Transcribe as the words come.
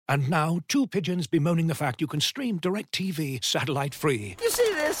And now, two pigeons bemoaning the fact you can stream DirecTV satellite-free. You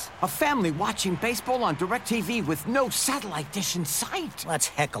see this? A family watching baseball on DirecTV with no satellite dish in sight. Let's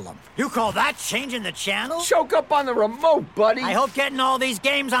heckle them. You call that changing the channel? Choke up on the remote, buddy. I hope getting all these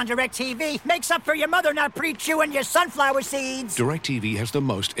games on DirecTV makes up for your mother not pre-chewing your sunflower seeds. DirecTV has the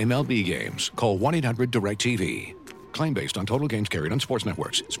most MLB games. Call 1-800-DirecTV. Claim based on total games carried on sports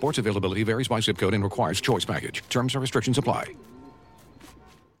networks. Sports availability varies by zip code and requires choice package. Terms and restrictions apply.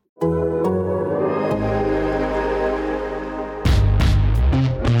 Get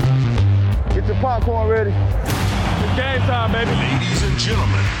your popcorn ready. It's game time, baby. Ladies and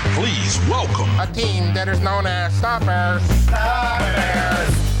gentlemen, please welcome a team that is known as the Bears. The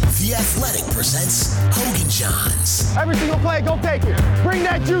Bears. The Athletic presents Hogan Johns. Every single play, go take it. Bring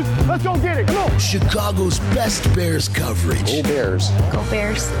that juice. Let's go get it. Come on. Chicago's best Bears coverage. Go Bears. Go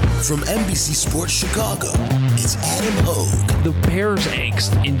Bears. From NBC Sports Chicago, it's Adam Hogue. The Bears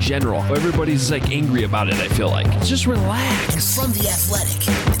angst in general. Everybody's like angry about it, I feel like. Just relax. And from The Athletic,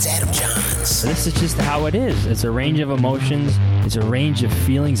 it's Adam Johns. This is just how it is. It's a range of emotions. It's a range of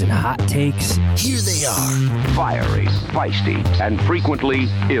feelings and hot takes. Here they are. Fiery, feisty, and frequently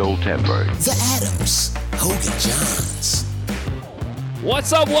ill-tempered. The Adams. Hogan Johns.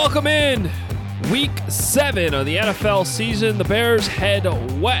 What's up? Welcome in. Week 7 of the NFL season. The Bears head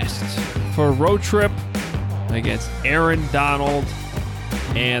west for a road trip against Aaron Donald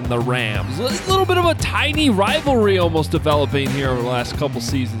and the Rams. A little bit of a tiny rivalry almost developing here over the last couple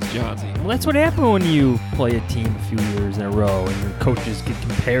seasons, Johnsy. Well, that's what happened when you play a team a few years in a row and your coaches get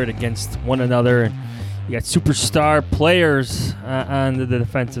compared against one another, and you got superstar players on the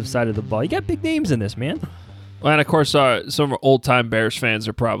defensive side of the ball. You got big names in this, man. Well, and of course, some old-time Bears fans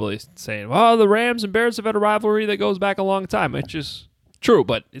are probably saying, well, the Rams and Bears have had a rivalry that goes back a long time, which is true,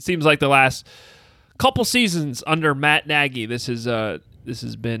 but it seems like the last couple seasons under Matt Nagy, this has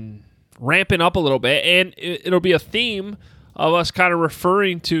been ramping up a little bit, and it'll be a theme of us kind of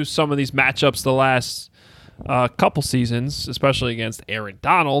referring to some of these matchups the last couple seasons, especially against Aaron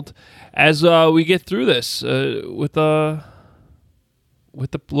Donald, as we get through this with a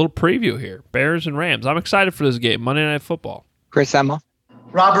little preview here. Bears and Rams. I'm excited for this game, Monday Night Football. Chris Emma.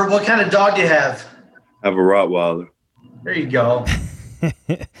 Robert, what kind of dog do you have? I have a Rottweiler. There you go.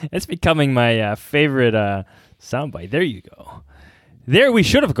 It's becoming my favorite soundbite. There you go. There we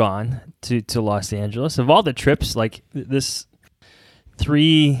should have gone to Los Angeles. Of all the trips, like this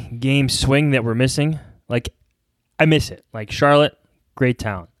 3-game swing that we're missing, like I miss it. Like Charlotte, great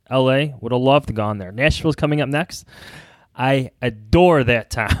town. LA, would have loved to gone there. Nashville's coming up next. I adore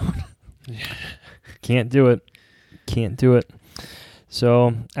that town. Can't do it.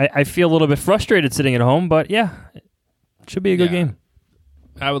 So I feel a little bit frustrated sitting at home, but yeah, it should be a good game.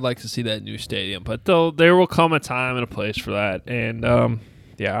 I would like to see that new stadium, but there will come a time and a place for that. And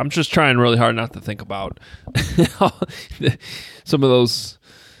I'm just trying really hard not to think about some of those.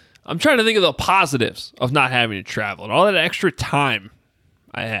 I'm trying to think of the positives of not having to travel and all that extra time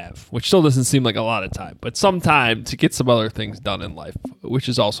I have, which still doesn't seem like a lot of time, but some time to get some other things done in life, which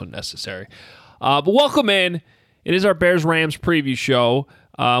is also necessary. But welcome in. It is our Bears-Rams preview show.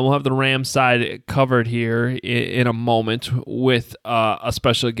 We'll have the Rams side covered here in a moment with a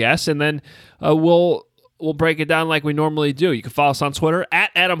special guest, and then we'll break it down like we normally do. You can follow us on Twitter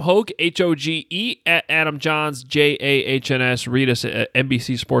at Adam Hogue, Hoge, at Adam Johns, Jahns. Read us at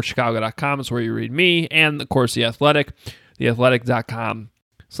NBCSportsChicago.com. It's where you read me, and of course The Athletic.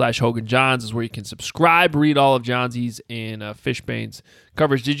 TheAthletic.com/Hogan Johns is where you can subscribe, read all of Johnsy's and Fishbane's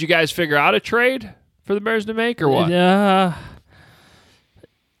coverage. Did you guys figure out a trade for the Bears to make, or what?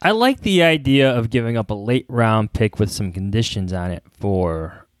 I like the idea of giving up a late round pick with some conditions on it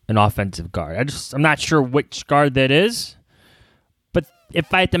for an offensive guard. I'm not sure which guard that is, but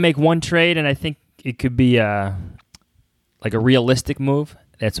if I had to make one trade, and I think it could be like a realistic move,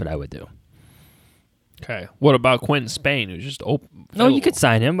 that's what I would do. Okay. What about Quentin Spain, who's just open? No, you could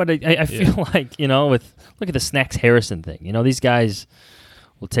sign him, but I feel like, look at the Snacks Harrison thing. This guys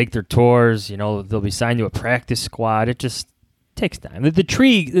will take their tours. They'll be signed to a practice squad. It just takes time. The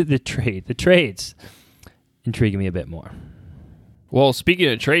trades intrigue me a bit more. Well, speaking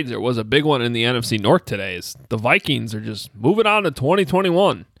of trades, there was a big one in the NFC North today. The Vikings are just moving on to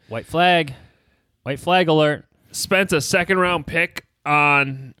 2021. White flag alert. Spent a second-round pick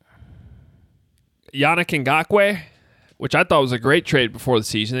on Yannick Ngakoue, which I thought was a great trade before the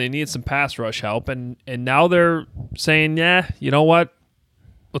season. They needed some pass rush help, and now they're saying, yeah, you know what?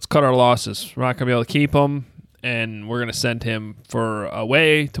 Let's cut our losses. We're not going to be able to keep him, and we're going to send him for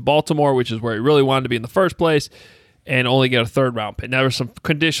away to Baltimore, which is where he really wanted to be in the first place, and only get a third-round pick. Now, there's some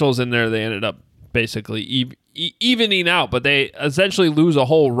conditionals in there they ended up basically evening out, but they essentially lose a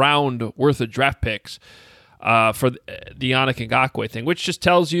whole round worth of draft picks for the Yannick Ngakoue thing, which just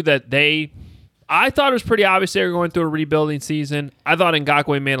tells you that I thought it was pretty obvious they were going through a rebuilding season. I thought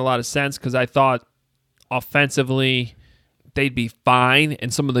Ngakoue made a lot of sense because I thought offensively they'd be fine,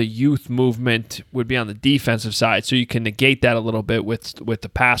 and some of the youth movement would be on the defensive side, so you can negate that a little bit with the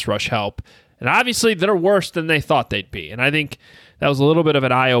pass rush help. And obviously they're worse than they thought they'd be, and I think that was a little bit of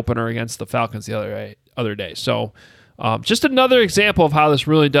an eye-opener against the Falcons the other day. So just another example of how this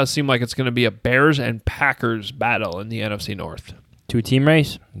really does seem like it's going to be a Bears and Packers battle in the NFC North. Two-team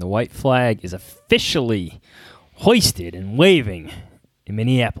race. The white flag is officially hoisted and waving in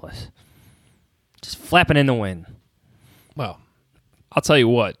Minneapolis. Just flapping in the wind. Well, I'll tell you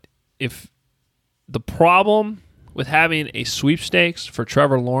what. If the problem with having a sweepstakes for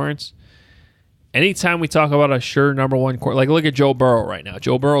Trevor Lawrence, anytime we talk about a sure number one quarterback, like look at Joe Burrow right now.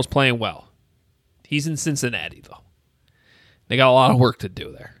 Joe Burrow's playing well. He's in Cincinnati, though. They got a lot of work to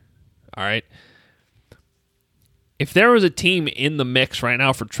do there. All right? If there was a team in the mix right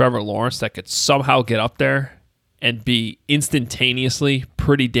now for Trevor Lawrence that could somehow get up there and be instantaneously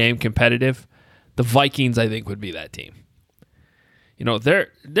pretty damn competitive, the Vikings, I think, would be that team. You know, they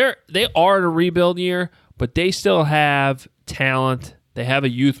are in a rebuild year, but they still have talent. They have a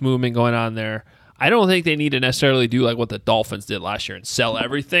youth movement going on there. I don't think they need to necessarily do like what the Dolphins did last year and sell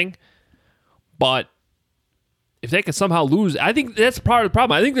everything. But if they could somehow lose, I think that's part of the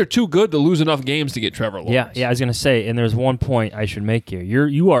problem. I think they're too good to lose enough games to get Trevor Lawrence. Yeah, I was going to say, and there's one point I should make here.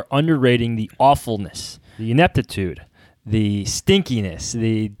 You are underrating the awfulness, the ineptitude, the stinkiness,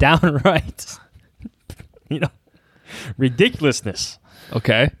 the downright, ridiculousness.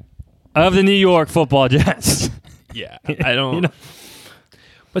 Okay. Of the New York Football Jets. Yeah, I don't.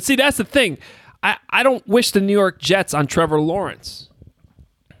 But see, that's the thing. I don't wish the New York Jets on Trevor Lawrence.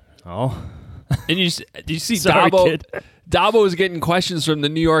 Oh. And you see Sorry, Dabo? kid. Dabo is getting questions from the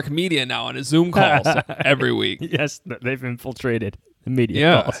New York media now on his Zoom calls every week. Yes, they've infiltrated the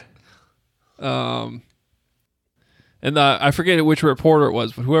media calls. And I forget which reporter it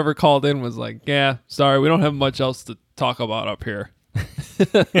was, but whoever called in was like, "Yeah, sorry, we don't have much else to talk about up here."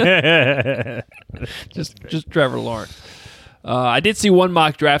 just Trevor Lawrence. I did see one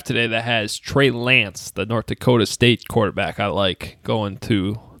mock draft today that has Trey Lance, the North Dakota State quarterback I like, going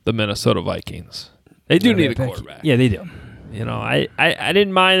to the Minnesota Vikings. They do need a quarterback. Yeah, they do. You know, I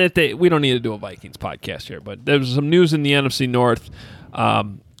didn't mind that we don't need to do a Vikings podcast here, but there was some news in the NFC North.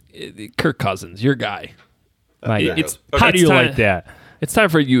 Kirk Cousins, your guy. How do you like that? It's time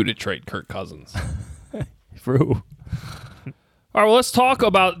for you to trade Kirk Cousins. For who? All right, well, let's talk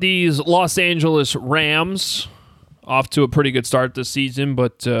about these Los Angeles Rams. Off to a pretty good start this season,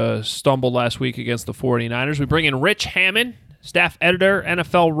 but stumbled last week against the 49ers. We bring in Rich Hammond, staff editor,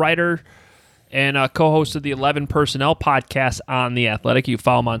 NFL writer, and co-host of the 11 Personnel podcast on The Athletic. You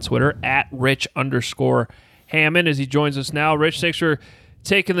follow him on Twitter, @Rich_Hammond, as he joins us now. Rich, thanks for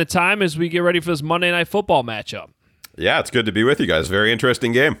taking the time as we get ready for this Monday Night Football matchup. Yeah, it's good to be with you guys. Very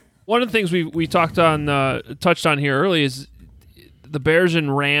interesting game. One of the things we touched on here early is the Bears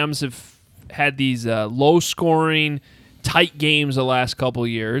and Rams have had these low-scoring, tight games the last couple of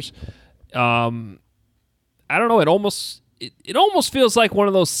years. I don't know. It almost feels like one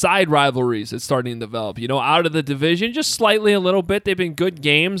of those side rivalries that's starting to develop. You know, out of the division, just slightly a little bit. They've been good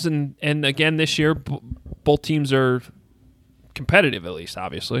games, and again this year, both teams are competitive, at least,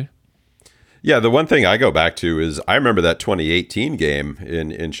 obviously. Yeah, the one thing I go back to is I remember that 2018 game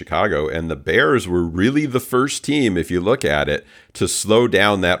in Chicago, and the Bears were really the first team, if you look at it, to slow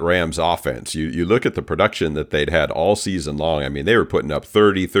down that Rams offense. You look at the production that they'd had all season long. I mean, they were putting up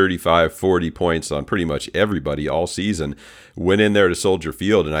 30, 35, 40 points on pretty much everybody all season. Went in there to Soldier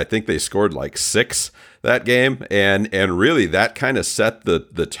Field, and I think they scored like 6 that game, and really that kind of set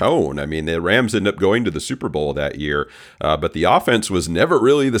the tone. I mean, the Rams ended up going to the Super Bowl that year, but the offense was never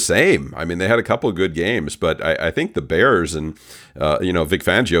really the same. I mean, they had a couple of good games, but I think the Bears and Vic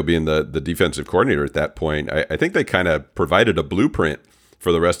Fangio being the defensive coordinator at that point, I think they kind of provided a blueprint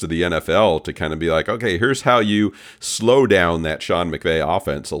for the rest of the NFL to kind of be like, okay, here's how you slow down that Sean McVay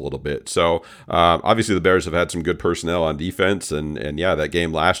offense a little bit. So obviously the Bears have had some good personnel on defense, and yeah, that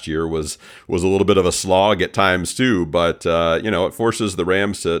game last year was a little bit of a slog at times too, but it forces the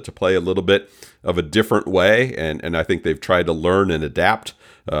Rams to play a little bit of a different way, and I think they've tried to learn and adapt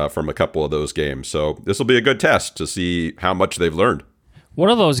from a couple of those games. So this will be a good test to see how much they've learned. One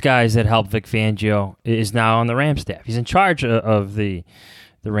of those guys that helped Vic Fangio is now on the Rams staff. He's in charge of the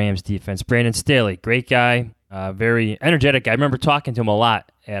Rams defense. Brandon Staley, great guy. Very energetic. I remember talking to him a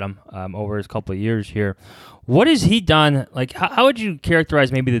lot, Adam, over his couple of years here. What has he done? Like, how would you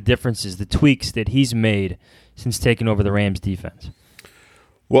characterize maybe the differences, the tweaks that he's made since taking over the Rams defense?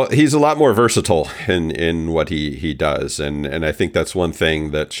 Well, he's a lot more versatile in what he does, and I think that's one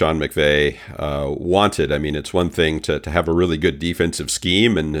thing that Sean McVay wanted. I mean, it's one thing to have a really good defensive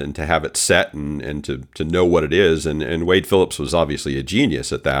scheme and to have it set and to know what it is, and Wade Phillips was obviously a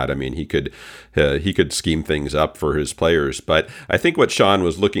genius at that. I mean, he could scheme things up for his players, but I think what Sean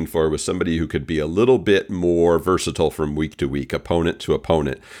was looking for was somebody who could be a little bit more versatile from week to week, opponent to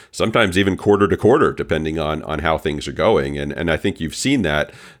opponent, sometimes even quarter to quarter, depending on how things are going, and I think you've seen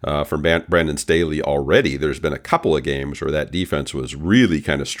that from Brandon Staley already. There's been a couple of games where that defense was really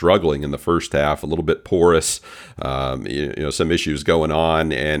kind of struggling in the first half, a little bit porous, some issues going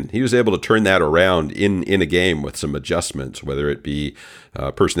on, and he was able to turn that around in a game with some adjustments, whether it be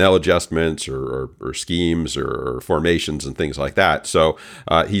personnel adjustments or schemes or formations and things like that. So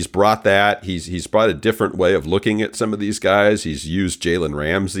he's brought that. He's brought a different way of looking at some of these guys. He's used Jalen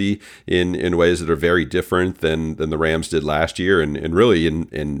Ramsey in ways that are very different than the Rams did last year, and really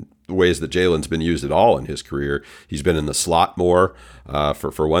in ways that Jalen's been used at all in his career. He's been in the slot more,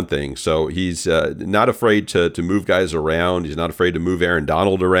 for one thing. So he's not afraid to move guys around. He's not afraid to move Aaron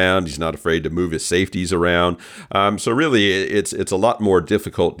Donald around. He's not afraid to move his safeties around. So really, it's a lot more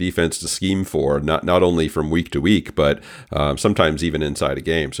difficult defense to scheme for, not only from week to week, but sometimes even inside a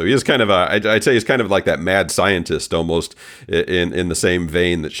game. So he is kind of I'd say he's kind of like that mad scientist almost in the same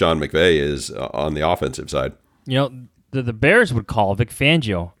vein that Sean McVay is on the offensive side. You know, the Bears would call Vic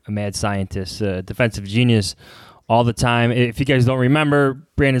Fangio a mad scientist, a defensive genius all the time. If you guys don't remember,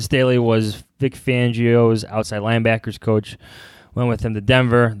 Brandon Staley was Vic Fangio's outside linebackers coach, went with him to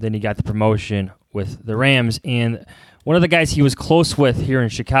Denver, then he got the promotion with the Rams, and one of the guys he was close with here in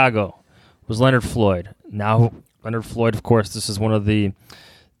Chicago was Leonard Floyd. Now, Leonard Floyd, of course, this is one of the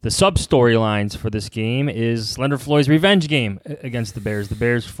sub-storylines for this game, is Leonard Floyd's revenge game against the Bears. The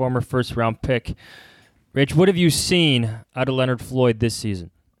Bears' former first-round pick. Rich, what have you seen out of Leonard Floyd this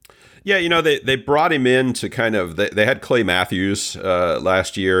season? Yeah, they brought him in to kind of they had Clay Matthews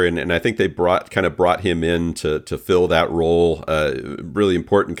last year, and I think they brought him in to fill that role. Really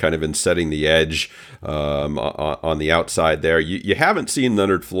important, kind of in setting the edge on the outside there. You haven't seen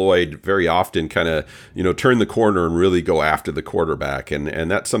Leonard Floyd very often kind of turn the corner and really go after the quarterback, and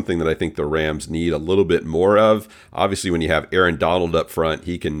that's something that I think the Rams need a little bit more of. Obviously, when you have Aaron Donald up front,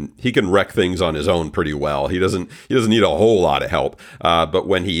 he can wreck things on his own pretty well. He doesn't need a whole lot of help, but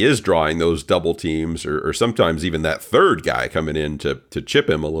when he is drawing those double teams or sometimes even that third guy coming in to chip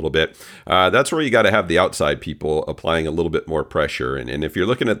him a little bit, that's where you got to have the outside people applying a little bit more pressure. And if you're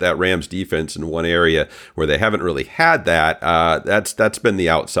looking at that Rams defense in one area where they haven't really had that, that's been the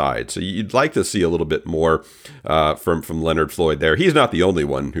outside. So you'd like to see a little bit more from Leonard Floyd there. He's not the only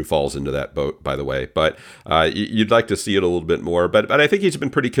one who falls into that boat, by the way, but you'd like to see it a little bit more. But I think he's been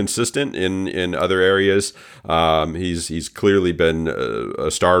pretty consistent in other areas. He's clearly been a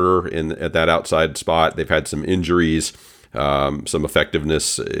starter at that outside spot. They've had some injuries, some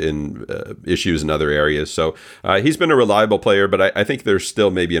effectiveness in issues in other areas. So he's been a reliable player, but I think there's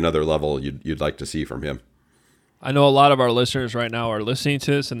still maybe another level you'd like to see from him. I know a lot of our listeners right now are listening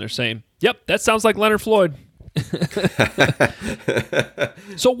to this and they're saying, yep, that sounds like Leonard Floyd.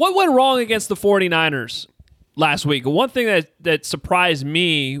 So what went wrong against the 49ers last week? One thing that surprised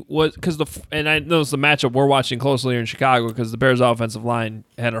me was and I know it's the matchup we're watching closely here in Chicago because the Bears' offensive line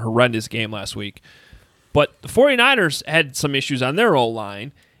had a horrendous game last week. But the 49ers had some issues on their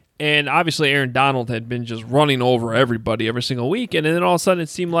O-line, and obviously Aaron Donald had been just running over everybody every single week, and then all of a sudden it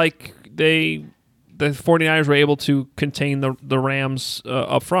seemed like the 49ers were able to contain the Rams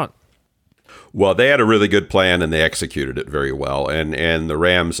up front. Well, they had a really good plan and they executed it very well. And the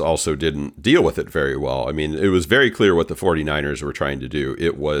Rams also didn't deal with it very well. I mean, it was very clear what the 49ers were trying to do.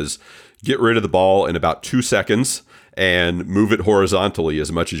 It was get rid of the ball in about 2 seconds and move it horizontally as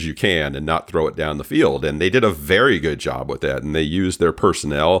much as you can and not throw it down the field. And they did a very good job with that. And they used their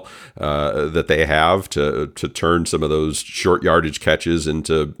personnel that they have to turn some of those short yardage catches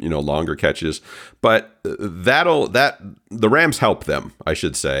into, longer catches. But the Rams helped them, I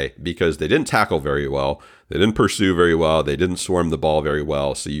should say, because they didn't tackle very well. They didn't pursue very well. They didn't swarm the ball very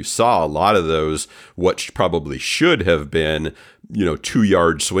well. So you saw a lot of those, what probably should have been,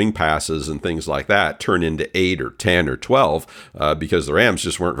 2-yard swing passes and things like that, turn into 8 or 10 or 12 because the Rams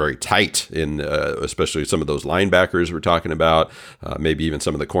just weren't very tight in, especially some of those linebackers we're talking about, maybe even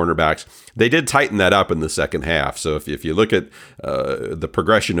some of the cornerbacks. They did tighten that up in the second half. So if you look at the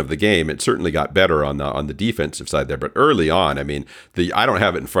progression of the game, it certainly got better on the defensive side there. But early on, I mean, I don't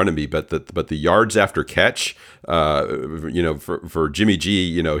have it in front of me, but the yards after catch catch, for Jimmy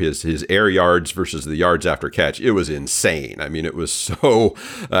G, his air yards versus the yards after catch, it was insane. I mean, it was so,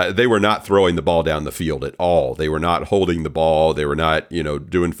 they were not throwing the ball down the field at all. They were not holding the ball. They were not,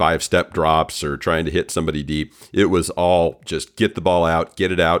 doing 5-step drops or trying to hit somebody deep. It was all just get the ball out,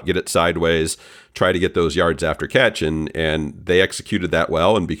 get it sideways, try to get those yards after catch, and they executed that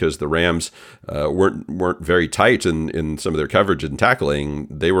well. And because the Rams weren't very tight in some of their coverage and tackling,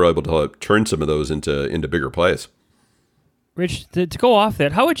 they were able to turn some of those into bigger plays. Rich, to go off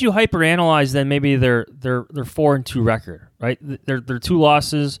that, how would you hyperanalyze then maybe their 4-2 record, right? Their 2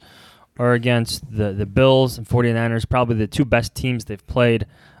 losses are against the Bills and 49ers, probably the 2 best teams they've played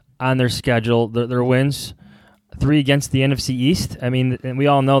on their schedule. Their wins, 3 against the NFC East. I mean, and we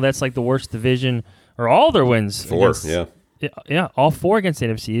all know that's like the worst division, or all their wins. 4, yeah. Yeah, all 4 against the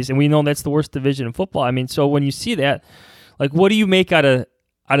NFC East, and we know that's the worst division in football. I mean, so when you see that, like, what do you make out of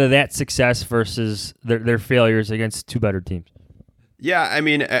that success versus their failures against 2 better teams? Yeah, I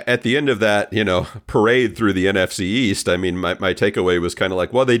mean, at the end of that, parade through the NFC East, I mean, my takeaway was kind of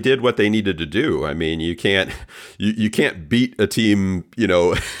like, well, they did what they needed to do. I mean, you can't beat a team,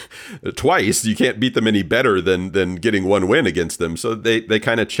 twice. You can't beat them any better than getting 1 win against them. So they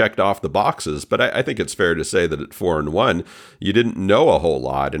kind of checked off the boxes. But I think it's fair to say that at 4-1, you didn't know a whole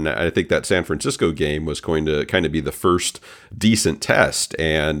lot. And I think that San Francisco game was going to kind of be the first decent test.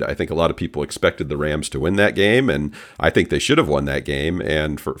 And I think a lot of people expected the Rams to win that game. And I think they should have won that game.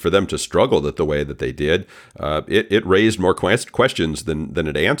 And for them to struggle the way that they did, it raised more questions than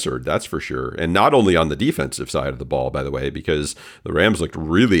it answered, that's for sure. And not only on the defensive side of the ball, by the way, because the Rams looked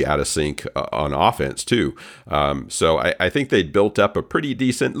really out of sync on offense too. So I think they built up a pretty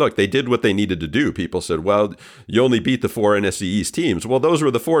decent look. They did what they needed to do. People said, well, you only beat the 4 NFC East teams. Well, those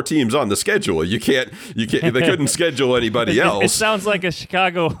were the 4 teams on the schedule. You can't they couldn't schedule anybody else. It sounds like a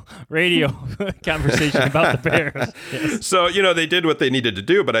Chicago radio conversation about the Bears. Yes. So, they did what they needed to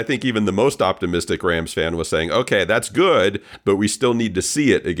do, but I think even the most optimistic Rams fan was saying, okay, that's good, but we still need to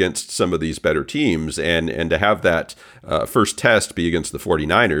see it against some of these better teams, and to have that first test be against the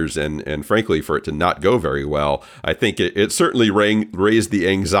 49ers, and frankly, for it to not go very well, I think it certainly raised the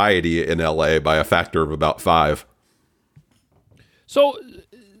anxiety in LA by a factor of about 5. So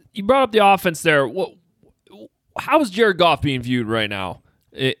you brought up the offense there. How is Jared Goff being viewed right now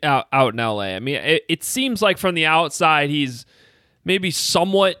out in LA? I mean, it seems like from the outside he's maybe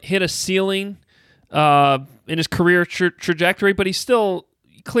somewhat hit a ceiling in his career trajectory, but he's still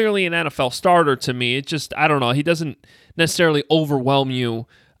clearly an NFL starter to me. It just, I don't know. He doesn't necessarily overwhelm you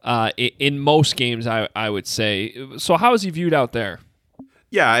in most games, I would say. So how is he viewed out there?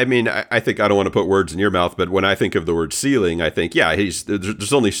 Yeah, I mean, I think I don't want to put words in your mouth, but when I think of the word ceiling, I think, yeah,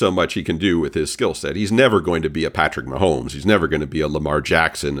 there's only so much he can do with his skill set. He's never going to be a Patrick Mahomes. He's never going to be a Lamar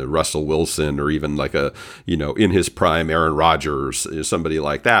Jackson, a Russell Wilson, or even like a, in his prime Aaron Rodgers, somebody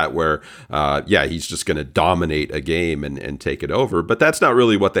like that, where, he's just going to dominate a game and take it over. But that's not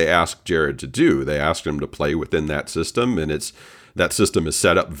really what they asked Jared to do. They asked him to play within that system, and that system is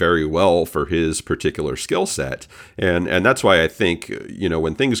set up very well for his particular skill set. And that's why I think,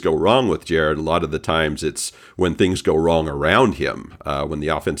 when things go wrong with Jared, a lot of the times it's when things go wrong around him, when the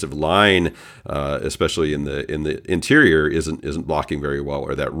offensive line, especially in the interior, isn't blocking very well,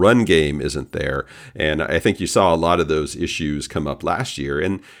 or that run game isn't there. And I think you saw a lot of those issues come up last year.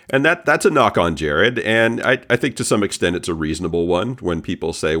 And that's a knock on Jared. And I think to some extent it's a reasonable one when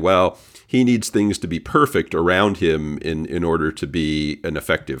people say, well, he needs things to be perfect around him in order to be an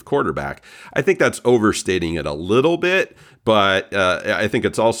effective quarterback. I think that's overstating it a little bit, but I think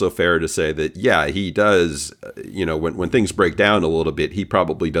it's also fair to say that, yeah, he does, when things break down a little bit, he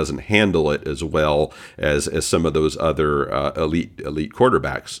probably doesn't handle it as well as some of those other elite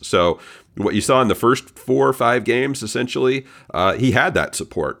quarterbacks. So what you saw in the first 4 or 5 games, essentially, he had that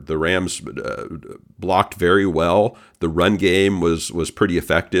support. The Rams blocked very well. The run game was pretty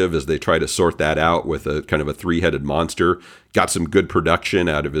effective as they try to sort that out with a kind of a 3-headed monster. Got some good production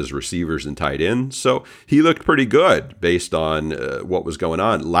out of his receivers and tight ends. So he looked pretty good based on what was going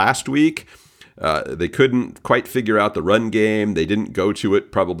on. Last week, they couldn't quite figure out the run game. They didn't go to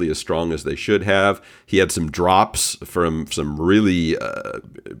it probably as strong as they should have. He had some drops from some really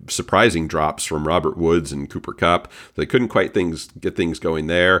surprising drops from Robert Woods and Cooper Kupp. They couldn't quite get things going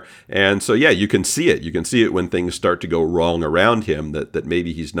there. And so, yeah, you can see it. You can see it when things start to go wrong around him, that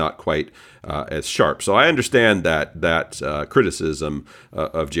maybe he's not quite as sharp. So I understand that criticism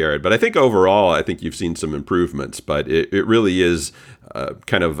of Jared. But I think overall, I think you've seen some improvements. But it really is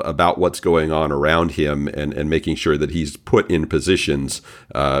kind of about what's going on around him and making sure that he's put in positions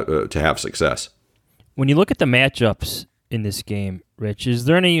to have success. When you look at the matchups in this game, Rich, is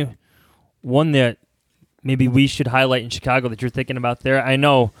there any one that maybe we should highlight in Chicago that you're thinking about there? I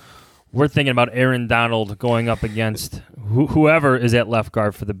know we're thinking about Aaron Donald going up against whoever is at left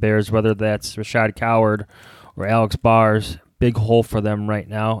guard for the Bears, whether that's Rashad Coward or Alex Bars. Big hole for them right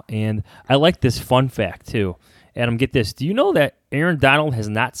now. And I like this fun fact, too. Adam, get this. Do you know that Aaron Donald has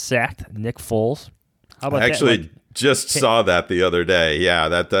not sacked Nick Foles? How about I actually that? just saw that the other day. Yeah,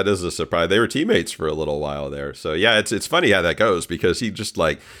 that is a surprise. They were teammates for a little while there. So yeah, it's funny how that goes because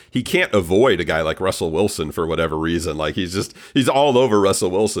he can't avoid a guy like Russell Wilson for whatever reason. Like he's all over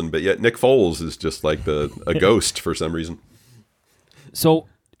Russell Wilson, but yet Nick Foles is just like a ghost for some reason. So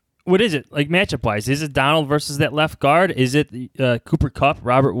what is it, like matchup-wise? Is it Donald versus that left guard? Is it Cooper Kupp,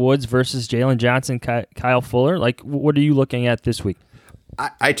 Robert Woods versus Jalen Johnson, Kyle Fuller? Like, what are you looking at this week?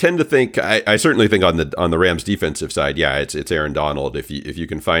 I tend to think I certainly think on the Rams defensive side, yeah, it's Aaron Donald. If you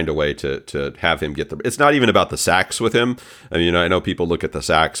can find a way to have him get it's not even about the sacks with him. I mean, I know people look at the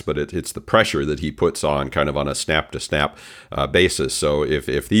sacks, but it's the pressure that he puts on kind of on a snap to snap basis. So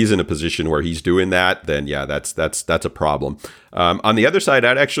if he's in a position where he's doing that, then yeah, that's a problem. On the other side,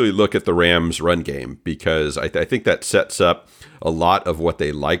 I'd actually look at the Rams run game because I think that sets up a lot of what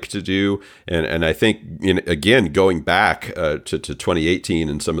they like to do. And I think, again, going back to 2018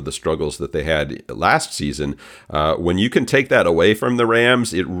 and some of the struggles that they had last season, when you can take that away from the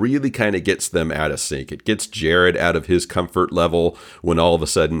Rams, it really kind of gets them out of sync. It gets Jared out of his comfort level when all of a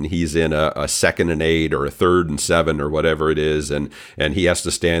sudden he's in a 2nd and 8 or a 3rd and 7 or whatever it is, and he has to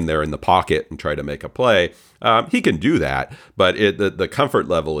stand there in the pocket and try to make a play. He can do that, but the comfort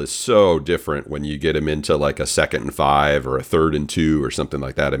level is so different when you get him into like a 2nd and 5 or a 3rd and 2 or something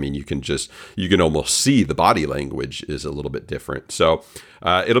like that. I mean, you can almost see the body language is a little bit different. So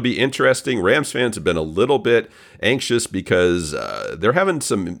it'll be interesting. Rams fans have been a little bit anxious because they're having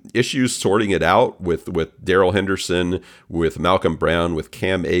some issues sorting it out with Darrell Henderson, with Malcolm Brown, with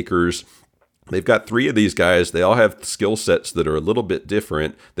Cam Akers. They've got 3 of these guys. They all have skill sets that are a little bit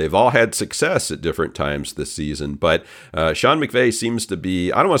different. They've all had success at different times this season. But Sean McVay seems to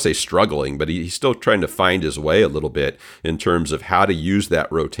be, I don't want to say struggling, but he's still trying to find his way a little bit in terms of how to use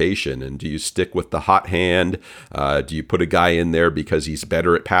that rotation. And do you stick with the hot hand? Do you put a guy in there because he's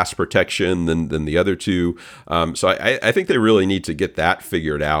better at pass protection than the other 2? So I think they really need to get that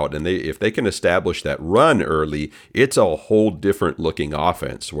figured out. And if they can establish that run early, it's a whole different looking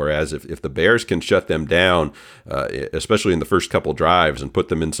offense. Whereas if the Bears can shut them down, especially in the first couple drives, and put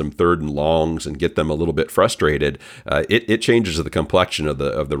them in some 3rd and longs and get them a little bit frustrated, it changes the complexion of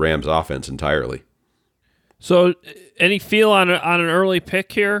the Rams offense entirely. So, any feel on an early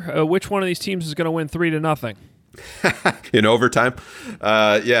pick here? Which one of these teams is going to win 3-0? In overtime?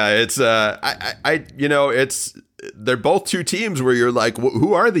 Yeah, it's they're both 2 teams where you're like,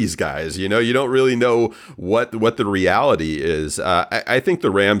 who are these guys? You don't really know what the reality is. I think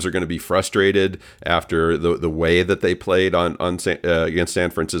the Rams are going to be frustrated after the way that they played against San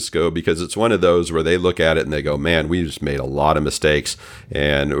Francisco, because it's one of those where they look at it and they go, man, we just made a lot of mistakes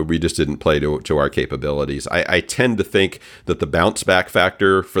and we just didn't play to our capabilities. I tend to think that the bounce back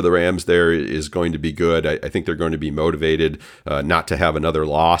factor for the Rams there is going to be good. I think they're going to be motivated not to have another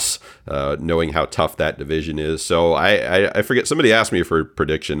loss, knowing how tough that division is. So I forget, somebody asked me for a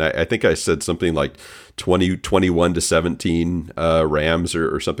prediction. I think I said something like 21-17 Rams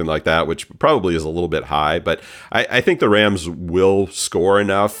or something like that, which probably is a little bit high. But I think the Rams will score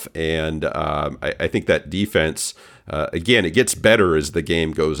enough, and I think that defense, again, it gets better as the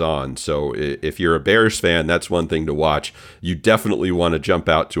game goes on. So if you're a Bears fan, that's one thing to watch. You definitely want to jump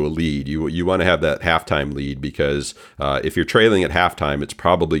out to a lead. You want to have that halftime lead, because if you're trailing at halftime, it's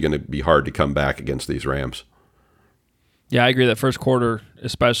probably going to be hard to come back against these Rams. Yeah, I agree. That first quarter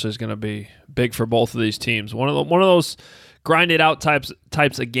especially is going to be big for both of these teams. One of those grinded out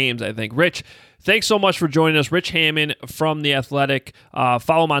types of games, I think. Rich, thanks so much for joining us. Rich Hammond from The Athletic.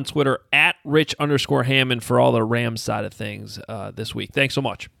 Follow him on Twitter at Rich_Hammond for all the Rams side of things this week. Thanks so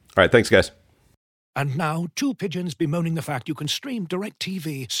much. All right, thanks, guys. And now, 2 pigeons bemoaning the fact you can stream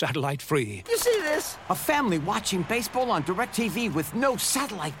DirecTV satellite-free. You see this? A family watching baseball on DirecTV with no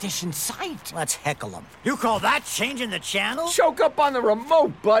satellite dish in sight. Let's heckle them. You call that changing the channel? Choke up on the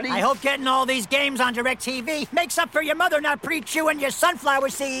remote, buddy. I hope getting all these games on DirecTV makes up for your mother not pre-chewing your sunflower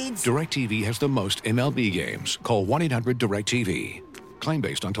seeds. DirecTV has the most MLB games. Call 1-800-DirecTV. Claim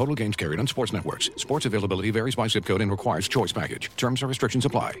based on total games carried on sports networks. Sports availability varies by zip code and requires choice package. Terms and restrictions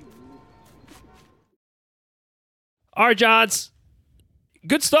apply. All right, Johns.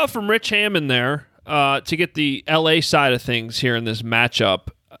 Good stuff from Rich Hammond there to get the LA side of things here in this matchup.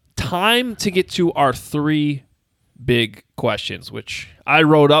 Time to get to our 3 big questions, which I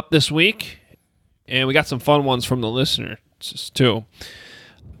wrote up this week, and we got some fun ones from the listeners too.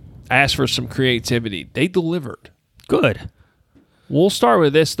 asked for some creativity. They delivered. Good. We'll start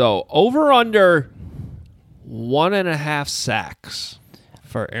with this, though. Over under 1.5 sacks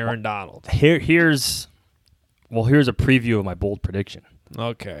for Aaron Donald. Here's a preview of my bold prediction.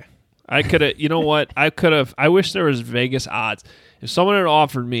 Okay. I could have, you know what? I wish there was Vegas odds. If someone had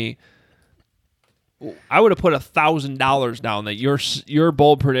offered me, I would have put $1,000 down that your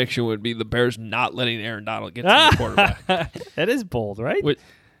bold prediction would be the Bears not letting Aaron Donald get to the quarterback. That is bold, right?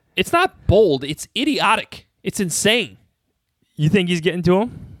 It's not bold. It's idiotic. It's insane. You think he's getting to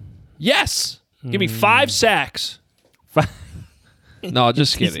him? Yes. Give me 5 sacks. No,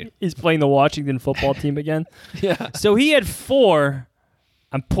 just kidding. He's playing the Washington football team again. Yeah. So he had 4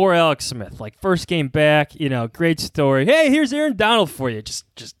 on poor Alex Smith. Like, first game back, great story. Hey, here's Aaron Donald for you.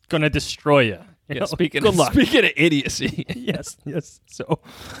 Just going to destroy you. Speaking of idiocy. Yes. So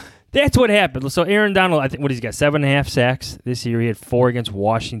that's what happened. So Aaron Donald, I think, he's got 7.5 sacks this year. He had 4 against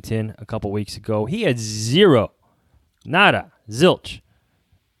Washington a couple weeks ago. He had 0. Nada. Zilch.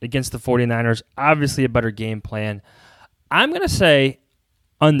 Against the 49ers. Obviously a better game plan. I'm going to say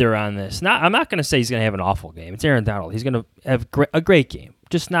under on this. I'm not going to say he's going to have an awful game. It's Aaron Donald. He's going to have a great game.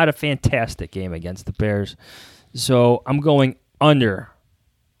 Just not a fantastic game against the Bears. So I'm going under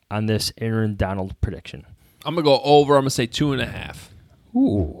on this Aaron Donald prediction. I'm going to go over. I'm going to say 2.5.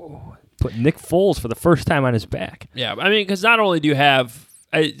 Ooh. Put Nick Foles for the first time on his back. Yeah, I mean, because not only do you have...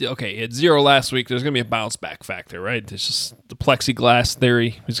 he had 0 last week. There's going to be a bounce back factor, right? It's just the plexiglass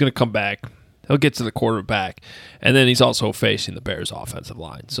theory. He's going to come back. He'll get to the quarterback. And then he's also facing the Bears' offensive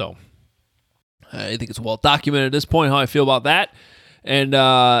line. So I think it's well documented at this point how I feel about that. And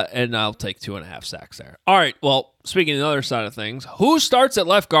I'll take 2.5 sacks there. All right, well, speaking of the other side of things, who starts at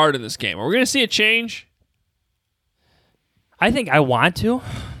left guard in this game? Are we going to see a change? I think I want to.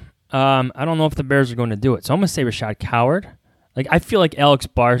 I don't know if the Bears are going to do it. So I'm going to say Rashad Coward. I feel like Alex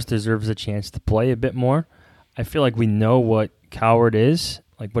Bars deserves a chance to play a bit more. I feel like we know what Coward is,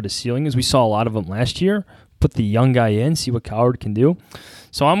 what his ceiling is. We saw a lot of him last year. Put the young guy in, see what Coward can do.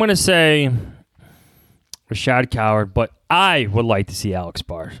 So I'm going to say Rashad Coward, but I would like to see Alex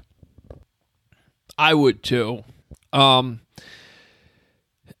Bars. I would too. I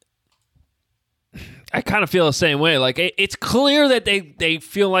kind of feel the same way. It's clear that they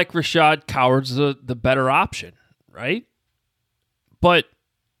feel like Rashad Coward's the better option, right? But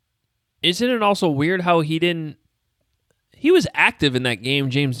isn't it also weird how he was active in that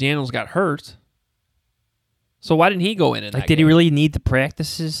game James Daniels got hurt. So why didn't he go in that game? Did he really need the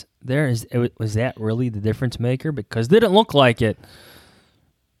practices there? Was that really the difference maker? Because it didn't look like it.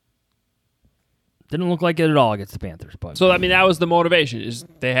 Didn't look like it at all against the Panthers. But so, I mean, that was the motivation. Is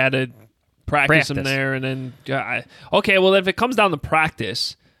they had to practice him there and then... okay, well, if it comes down to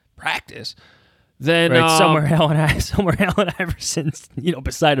practice... Then right, somewhere Allen Iverson's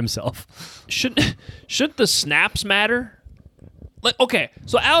beside himself. Should the snaps matter? Okay,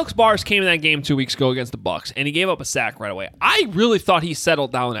 so Alex Bars came in that game 2 weeks ago against the Bucs, and he gave up a sack right away. I really thought he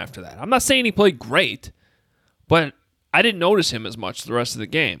settled down after that. I'm not saying he played great, but I didn't notice him as much the rest of the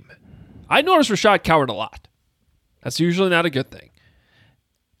game. I noticed Rashad Coward a lot. That's usually not a good thing.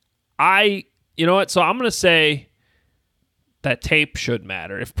 You know what? So I'm going to say that tape should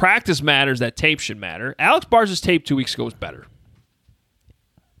matter. If practice matters, that tape should matter. Alex Bars' tape 2 weeks ago was better.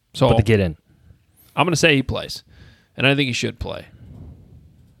 So but to get in. I'm going to say he plays. And I think he should play.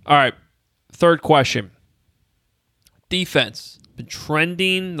 All right. Third question. Defense. Been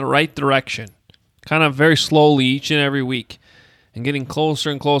trending the right direction. Kind of very slowly each and every week. And getting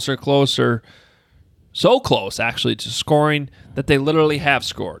closer and closer and closer. So close, actually, to scoring that they literally have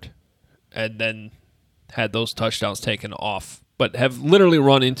scored. And then had those touchdowns taken off, but have literally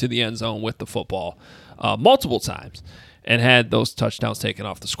run into the end zone with the football multiple times and had those touchdowns taken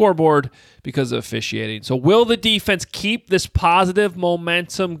off the scoreboard because of officiating. So will the defense keep this positive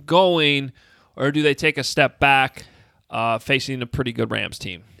momentum going, or do they take a step back facing a pretty good Rams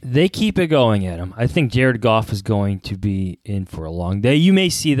team? They keep it going, Adam. I think Jared Goff is going to be in for a long day. You may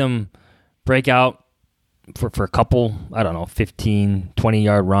see them break out for a couple, 15,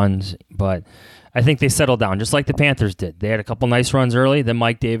 20-yard runs, but I think they settled down, just like the Panthers did. They had a couple nice runs early, then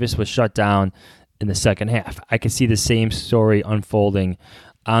Mike Davis was shut down in the second half. I could see the same story unfolding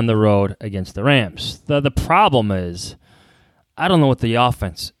on the road against the Rams. The problem is, I don't know what the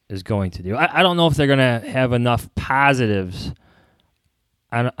offense is going to do. I don't know if they're going to have enough positives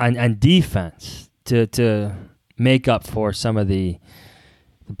on defense to make up for some of the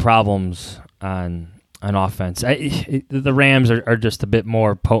problems on offense. The Rams are just a bit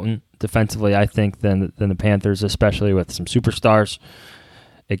more potent defensively, I think, than the Panthers, especially with some superstars.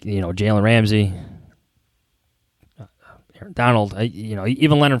 Jalen Ramsey, Donald,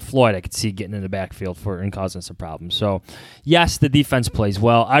 even Leonard Floyd, I could see getting in the backfield and causing some problems. So, yes, the defense plays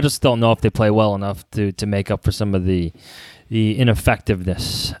well. I just don't know if they play well enough to make up for some of the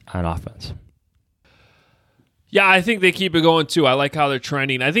ineffectiveness on offense. Yeah, I think they keep it going, too. I like how they're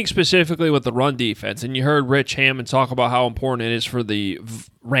trending. I think specifically with the run defense, and you heard Rich Hammond talk about how important it is for the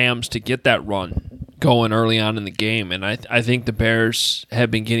Rams to get that run going early on in the game, and I think the Bears have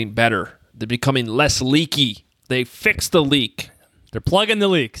been getting better. They're becoming less leaky. They fixed the leak. They're plugging the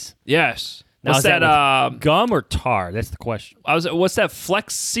leaks. Yes. Now, What's is that? Gum or tar? That's the question. What's that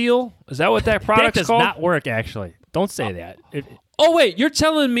Flex Seal? Is that what that product's that does called? not work, actually. Don't say that. Oh, wait, you're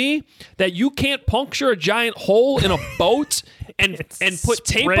telling me that you can't puncture a giant hole in a boat and put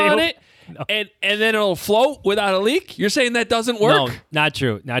tape on it No. and then it'll float without a leak? You're saying that doesn't work? No, not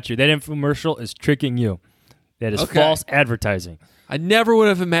true. Not true. That infomercial is tricking you. That is Okay. false advertising. I never would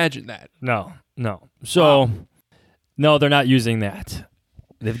have imagined that. No. So, no, they're not using that.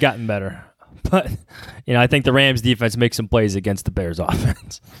 They've gotten better. But, I think the Rams defense makes some plays against the Bears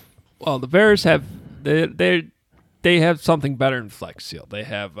offense. Well, the Bears have they have something better than Flex Seal. They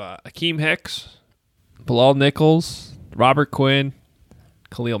have Akeem Hicks, Bilal Nichols, Robert Quinn,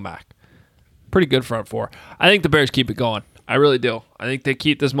 Khalil Mack. Pretty good front four. I think the Bears keep it going. I really do. I think they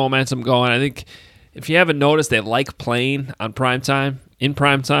keep this momentum going. I think if you haven't noticed, they like playing on primetime. In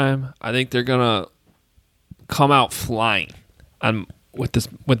primetime, I think they're going to come out flying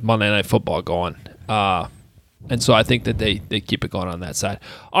with Monday Night Football going. And so I think that they keep it going on that side.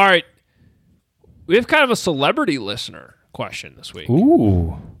 All right. We have kind of a celebrity listener question this week.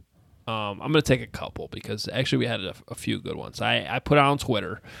 Ooh. I'm going to take a couple because actually we had a few good ones. I put out on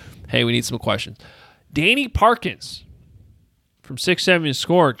Twitter, hey, we need some questions. Danny Parkins from 670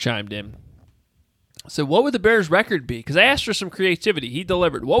 Score chimed in. Said, what would the Bears' record be? Because I asked for some creativity. He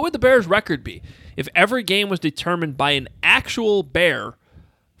delivered. What would the Bears' record be if every game was determined by an actual bear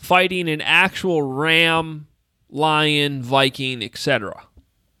fighting an actual ram, lion, Viking, etc.?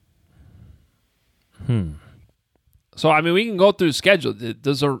 So, I mean, we can go through the schedule.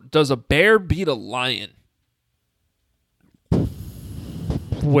 Does a bear beat a lion?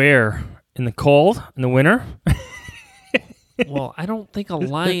 Where? In the cold? In the winter? Well, I don't think a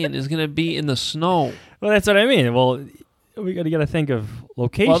lion is going to be in the snow. Well, that's what I mean. Well, we got to think of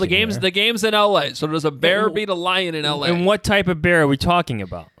location. Well, the game's in L.A., so does a bear beat a lion in L.A.? And what type of bear are we talking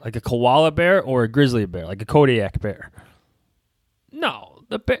about? Like a koala bear or a grizzly bear? Like a Kodiak bear? No,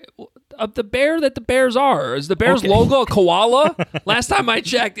 the bear that the Bears are. Is the Bears logo a koala? Last time I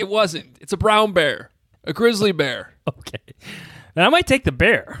checked, it wasn't. It's a brown bear, a grizzly bear. Okay. Now, I might take the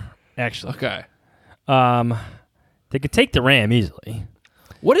bear, actually. Okay. They could take the ram easily.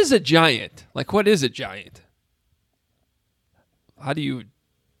 What is a giant? Like, what is a giant? How do you...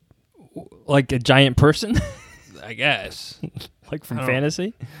 Like a giant person? I guess. Like from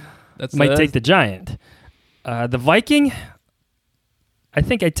fantasy? Might take the giant. The Viking, I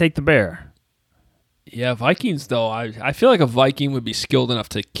think I'd take the bear. Yeah, Vikings, though. I feel like a Viking would be skilled enough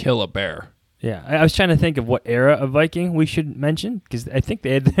to kill a bear. Yeah, I was trying to think of what era of Viking we should mention, because I think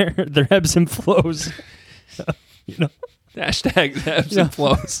they had their ebbs and flows. Hashtag ebbs and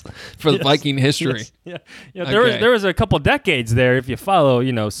flows for the Viking history. Yes. Yeah. There was a couple decades there, if you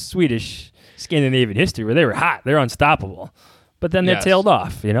follow, Swedish, Scandinavian history, where they were hot. They're unstoppable. But then they tailed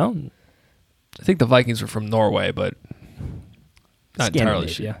off, I think the Vikings were from Norway, but not entirely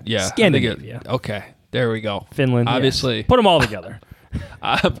sure. Yeah. Scandinavia. Okay, there we go. Finland. Obviously. Yes. Put them all together.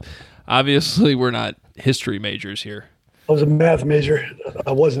 Obviously, we're not history majors here. I was a math major.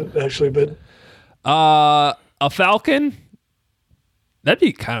 I wasn't, actually, but... A falcon? That'd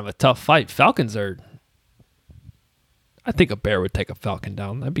be kind of a tough fight. Falcons are... I think a bear would take a falcon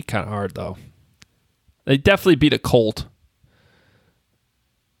down. That'd be kind of hard, though. They definitely beat a colt.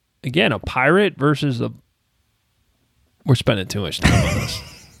 Again, a pirate versus a... We're spending too much time on this.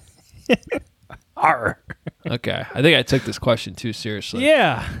 Arr. Okay. I think I took this question too seriously.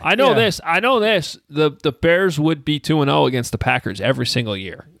 Yeah. I know this. The Bears would be 2-0 against the Packers every single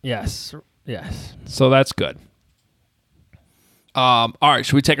year. Yes. So that's good. All right,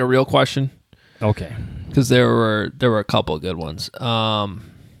 should we take a real question? Okay. Because there were a couple of good ones.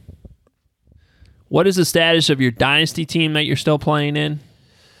 What is the status of your dynasty team that you're still playing in?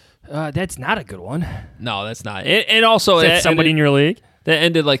 That's not a good one. No, that's not. And also, is that somebody in your league? That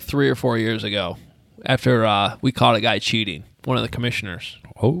ended like 3 or 4 years ago after we caught a guy cheating, one of the commissioners.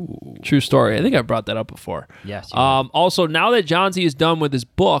 Oh. True story. I think I brought that up before. Yes. Also, now that John Z is done with his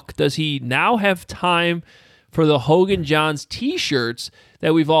book, does he now have time for the Hogan Johns T-shirts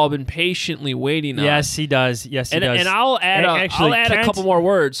that we've all been patiently waiting on. Yes, he does. Yes, he does. And I'll add, a couple more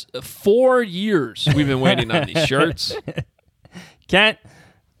words. 4 years we've been waiting on these shirts. Kent,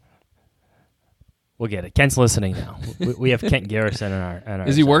 we'll get it. Kent's listening now. We have Kent Garrison on our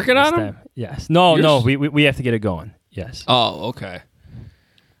Is he working on them? Yes. No. We have to get it going. Yes. Oh, okay.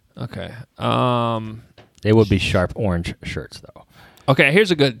 Okay. They would be sharp orange shirts, though. Okay,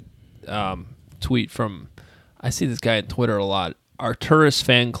 here's a good tweet from, I see this guy on Twitter a lot, Arturis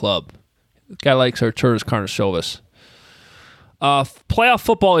Fan Club. This guy likes Arturis Karnisovas. Playoff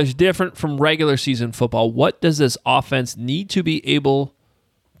football is different from regular season football. What does this offense need to be able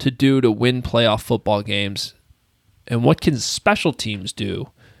to do to win playoff football games? And what can special teams do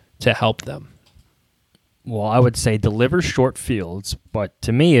to help them? Well, I would say deliver short fields, but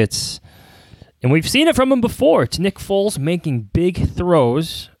to me it's, and we've seen it from him before, it's Nick Foles making big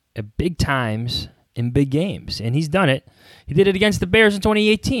throws at big times in big games, and he's done it. He did it against the Bears in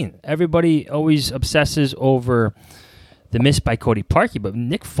 2018. Everybody always obsesses over the miss by Cody Parkey, but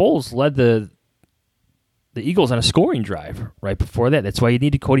Nick Foles led the Eagles on a scoring drive right before that. That's why you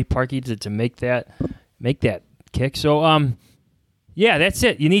needed Cody Parkey to make that kick. So, yeah, that's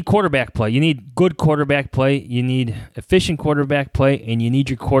it. You need quarterback play. You need good quarterback play. You need efficient quarterback play, and you need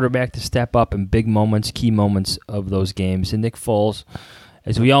your quarterback to step up in big moments, key moments of those games. And Nick Foles,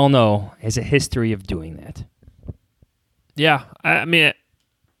 as we all know, has a history of doing that. Yeah, I mean,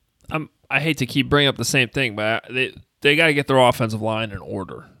 I hate to keep bringing up the same thing, but they got to get their offensive line in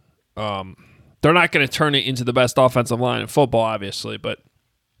order. They're not going to turn it into the best offensive line in football, obviously, but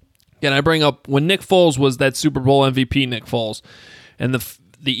again, I bring up when Nick Foles was that Super Bowl MVP, Nick Foles, and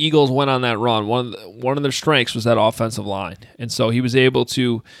the Eagles went on that run. One of their strengths was that offensive line, and so he was able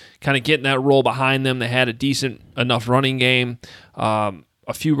to kind of get in that role behind them. They had a decent enough running game, a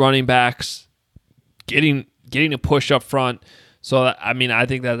few running backs, getting a push up front. So I mean, I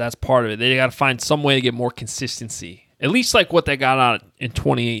think that's part of it. They got to find some way to get more consistency, at least like what they got out in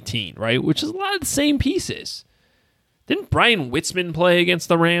 2018, right? Which is a lot of the same pieces. Didn't Brian Witzman play against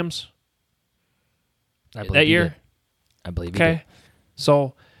the Rams that year? I believe he did.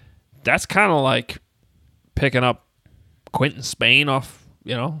 So that's kind of like picking up Quentin Spain off,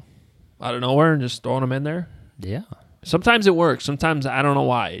 out of nowhere and just throwing him in there. Yeah. Sometimes it works. Sometimes I don't know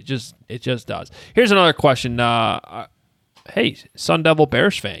why. It just does. Here's another question. Hey, Sun Devil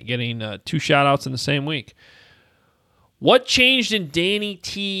Bears fan getting 2 shout-outs in the same week. What changed in Danny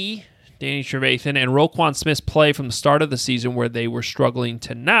Trevathan, and Roquan Smith's play from the start of the season where they were struggling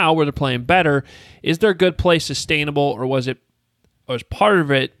to now where they're playing better? Is their good play sustainable, or was part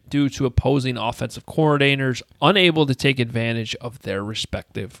of it due to opposing offensive coordinators unable to take advantage of their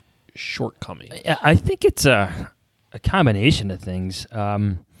respective shortcomings? I think it's a combination of things.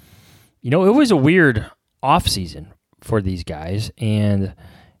 It was a weird offseason for these guys, and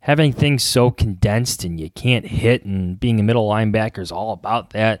having things so condensed and you can't hit, and being a middle linebacker is all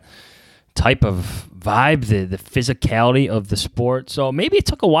about that type of vibe, the physicality of the sport. So maybe it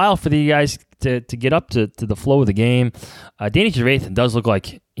took a while for the guys to get up to the flow of the game. Danny Trevathan does look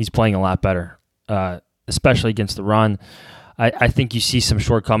like he's playing a lot better, especially against the run. I think you see some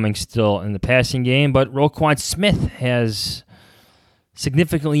shortcomings still in the passing game, but Roquan Smith has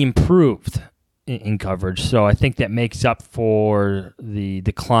significantly improved in coverage, so I think that makes up for the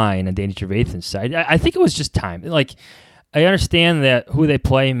decline on Danny Trevathan's side. I think it was just time. Like, I understand that who they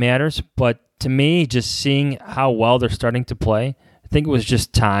play matters, but to me, just seeing how well they're starting to play, I think it was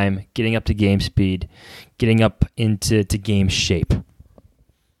just time, getting up to game speed, getting up into game shape.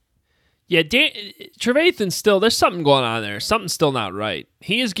 Yeah, Trevathan still, there's something going on there. Something's still not right.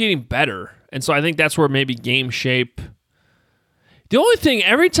 He is getting better, and so I think that's where maybe game shape. The only thing,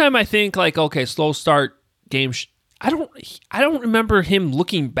 every time I think like, okay, slow start, I don't remember him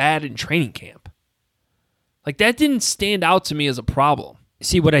looking bad in training camp. Like, that didn't stand out to me as a problem.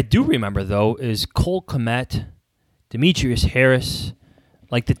 See, what I do remember, though, is Cole Kmet, Demetrius Harris,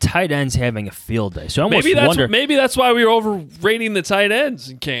 like the tight ends having a field day. So I almost wonder. Maybe that's why we were overrating the tight ends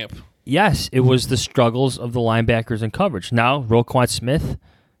in camp. Yes, it was the struggles of the linebackers in coverage. Now, Roquan Smith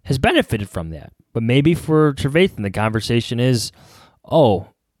has benefited from that. But maybe for Trevathan, the conversation is,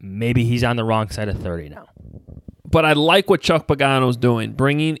 maybe he's on the wrong side of 30 now. But I like what Chuck Pagano's doing,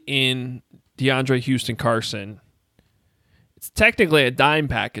 bringing in DeAndre Houston Carson. It's technically a dime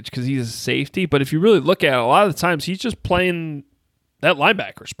package because he's a safety, but if you really look at it, a lot of the times he's just playing that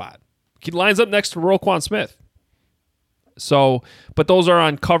linebacker spot. He lines up next to Roquan Smith. So, but those are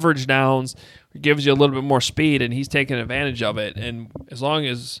on coverage downs. It gives you a little bit more speed, and he's taking advantage of it. And as long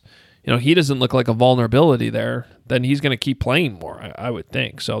as he doesn't look like a vulnerability there, then he's going to keep playing more, I would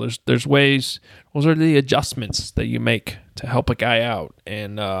think. So there's ways. Those are the adjustments that you make to help a guy out,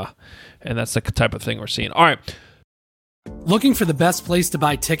 and that's the type of thing we're seeing. All right. Looking for the best place to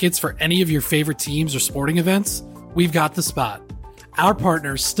buy tickets for any of your favorite teams or sporting events? We've got the spot. Our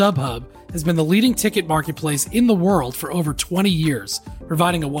partner, StubHub, has been the leading ticket marketplace in the world for over 20 years,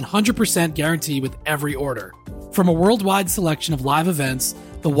 providing a 100% guarantee with every order. From a worldwide selection of live events,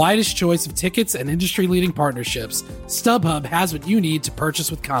 the widest choice of tickets, and industry-leading partnerships, StubHub has what you need to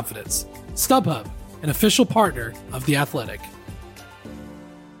purchase with confidence. StubHub, an official partner of The Athletic.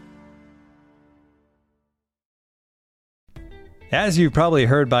 As you've probably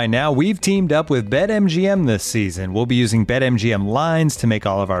heard by now, we've teamed up with BetMGM this season. We'll be using BetMGM lines to make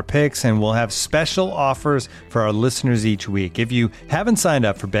all of our picks, and we'll have special offers for our listeners each week. If you haven't signed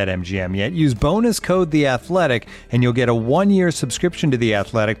up for BetMGM yet, use bonus code THEATHLETIC, and you'll get a 1-year subscription to The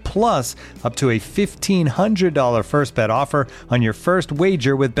Athletic, plus up to a $1,500 first bet offer on your first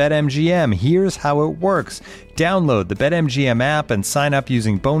wager with BetMGM. Here's how it works. Download the BetMGM app and sign up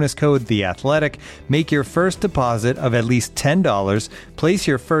using bonus code THEATHLETIC. Make your first deposit of at least $10. Place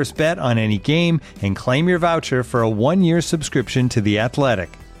your first bet on any game and claim your voucher for a 1-year subscription to The Athletic.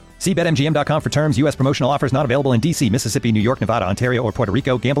 See BetMGM.com for terms. U.S. promotional offers not available in D.C., Mississippi, New York, Nevada, Ontario, or Puerto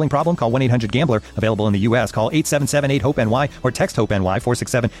Rico. Gambling problem? Call 1-800-GAMBLER. Available in the U.S. Call 877-8-HOPE-NY or text HOPE-NY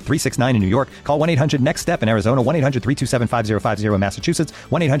 467-369 in New York. Call 1-800-NEXT-STEP in Arizona. 1-800-327-5050 in Massachusetts.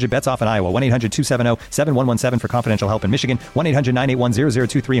 1-800-BETS-OFF in Iowa. 1-800-270-7117 for confidential help in Michigan.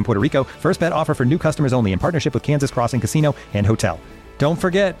 1-800-981-0023 in Puerto Rico. First bet offer for new customers only in partnership with Kansas Crossing Casino and Hotel. Don't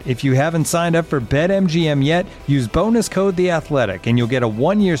forget, if you haven't signed up for BetMGM yet, use bonus code THEATHLETIC, and you'll get a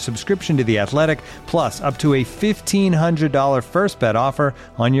 1-year subscription to The Athletic, plus up to a $1,500 first bet offer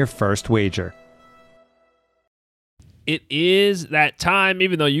on your first wager. It is that time,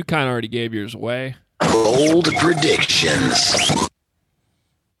 even though you kind of already gave yours away. Bold predictions.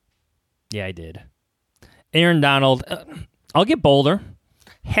 Yeah, I did. Aaron Donald, I'll get bolder.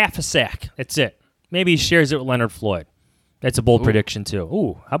 Half a sack. That's it. Maybe he shares it with Leonard Floyd. That's a bold prediction, too.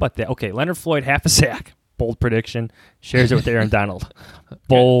 Ooh, how about that? Okay, Leonard Floyd, half a sack. Bold prediction. Shares it with Aaron Donald.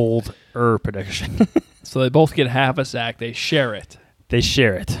 Bolder prediction. So they both get half a sack. They share it. They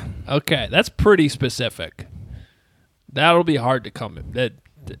share it. Okay, that's pretty specific. That'll be hard to come in.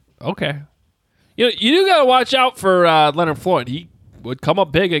 Okay. You do got to watch out for Leonard Floyd. He would come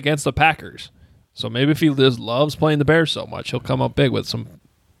up big against the Packers. So maybe if he just loves playing the Bears so much, he'll come up big with some...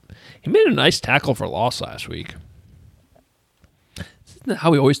 He made a nice tackle for loss last week. Isn't that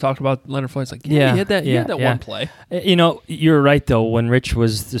how we always talked about Leonard Floyd? It's like, he had that one play. You're right, though. When Rich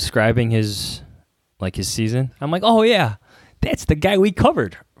was describing his season, I'm like, oh, yeah, that's the guy we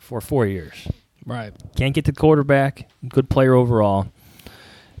covered for 4 years. Right. Can't get the quarterback. Good player overall,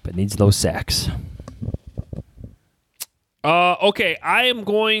 but needs those sacks. Okay, I am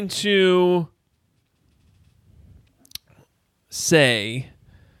going to say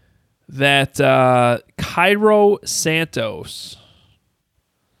that Cairo Santos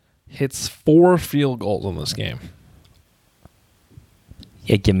hits 4 field goals in this game.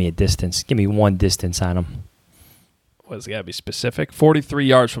 Yeah, give me a distance. Give me one distance on him. What, has it got to be specific? 43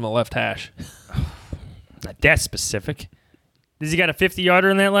 yards from the left hash. Not that specific. Does he got a 50-yarder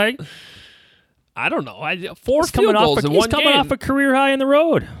in that leg? I don't know. 4 field goals in one game. He's coming off a career high in the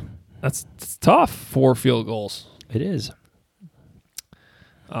road. That's tough. 4 field goals. It is.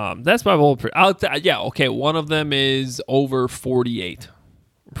 That's my bold. Okay. One of them is over 48.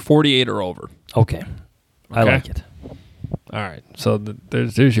 48 or over. Okay. I like it. All right. So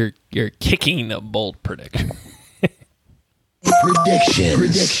there's your kicking a bold prediction.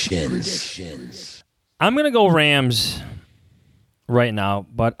 Predictions. I'm going to go Rams right now,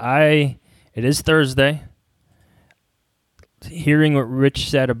 but it is Thursday. Hearing what Rich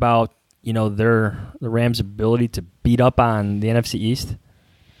said about, the Rams' ability to beat up on the NFC East,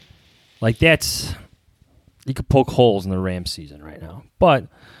 you could poke holes in the Rams season right now, but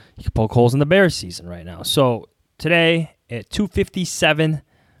you could poke holes in the Bears season right now. So today at 2:57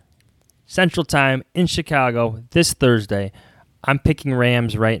 Central Time in Chicago, this Thursday, I'm picking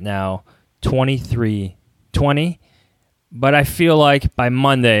Rams right now, 23-20. But I feel like by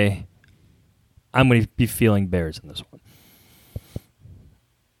Monday, I'm going to be feeling Bears in this one.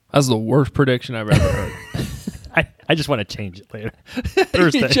 That's the worst prediction I've ever heard. I just want to change it later.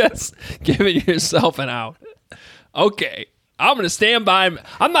 Thursday. You're just giving yourself an out. Okay. I'm going to stand by.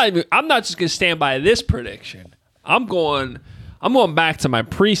 I'm not just going to stand by this prediction. I'm going back to my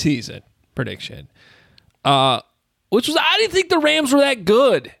preseason prediction. Which was, I didn't think the Rams were that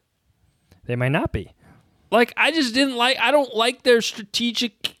good. They might not be. I just didn't I don't like their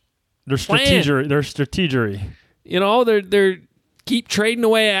strategic Their strategery. You know, they're keep trading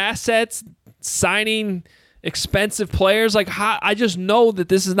away assets, signing expensive players. Like, I just know that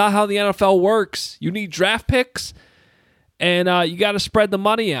this is not how the NFL works. You need draft picks, and you got to spread the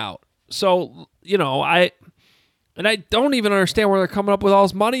money out. So, you know, I don't even understand where they're coming up with all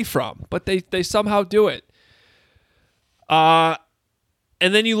this money from, but they somehow do it. And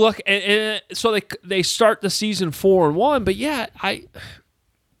then you look, and so they start the season 4-1. But yeah,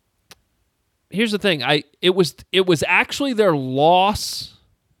 here's the thing. It was actually their loss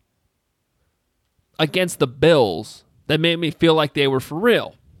against the Bills that made me feel like they were for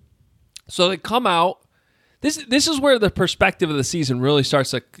real. So they come out. This is where the perspective of the season really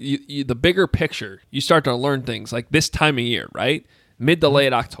starts. Like the bigger picture, you start to learn things like this time of year, right? Mid to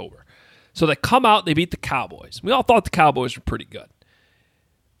late October. So they come out, they beat the Cowboys. We all thought the Cowboys were pretty good.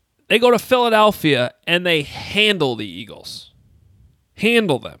 They go to Philadelphia and they handle the Eagles.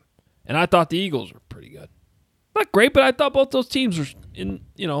 Handle them. And I thought the Eagles were pretty good. Not great, but I thought both those teams were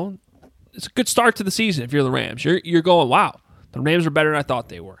it's a good start to the season if you're the Rams. You're going, wow, the Rams are better than I thought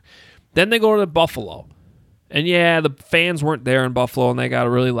they were. Then they go to Buffalo. And yeah, the fans weren't there in Buffalo, and they got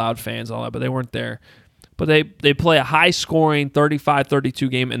really loud fans and all that, but they weren't there. But they play a high-scoring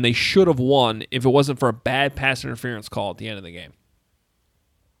 35-32 game, and they should have won if it wasn't for a bad pass interference call at the end of the game.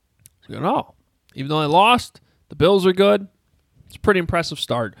 So you go, no. Even though they lost, the Bills are good. It's a pretty impressive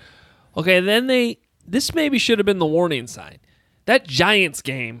start. Okay, then this maybe should have been the warning sign. That Giants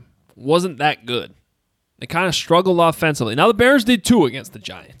game wasn't that good. They kind of struggled offensively. Now, the Bears did too against the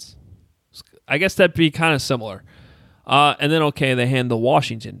Giants. I guess that'd be kind of similar. And then, okay, they handle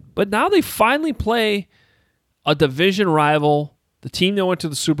Washington. But now they finally play a division rival, the team that went to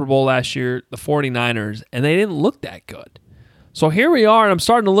the Super Bowl last year, the 49ers, and they didn't look that good. So here we are, and I'm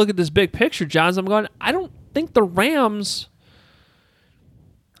starting to look at this big picture, Johns. I'm going, I don't think the Rams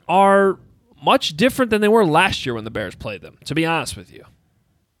are much different than they were last year when the Bears played them, to be honest with you.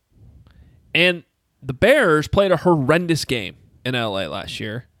 And the Bears played a horrendous game in LA last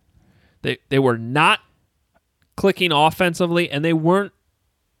year. They were not clicking offensively, and they weren't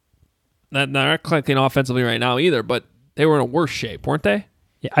they're not clicking offensively right now either, but they were in a worse shape, weren't they?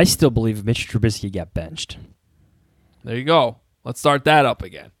 Yeah, I still believe Mitch Trubisky got benched. There you go. Let's start that up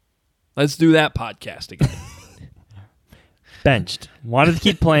again. Let's do that podcast again. Benched. Wanted to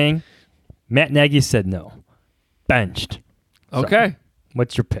keep playing. Matt Nagy said no. Benched. Okay. Sorry.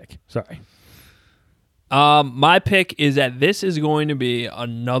 What's your pick? Sorry. My pick is that this is going to be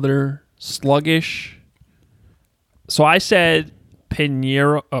another sluggish. So I said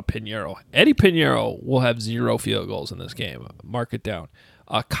Eddie Pinheiro will have 0 field goals in this game. Mark it down.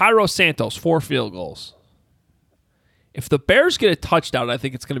 Cairo Santos, 4 field goals. If the Bears get a touchdown, I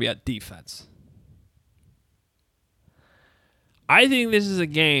think it's going to be on defense. I think this is a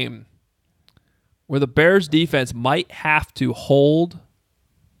game where the Bears defense might have to hold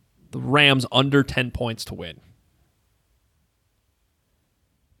the Rams under 10 points to win.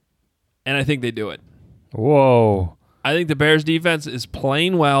 And I think they do it. Whoa. I think the Bears defense is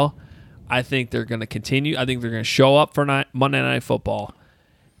playing well. I think they're going to continue. I think they're going to show up for Monday Night Football.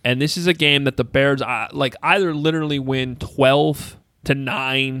 And this is a game that the Bears either literally win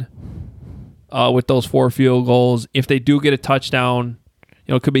 12-9 with those 4 field goals. If they do get a touchdown,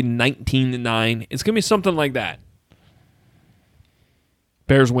 it could be 19-9. It's going to be something like that.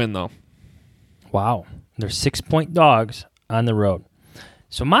 Bears win, though. Wow. They're 6-point dogs on the road.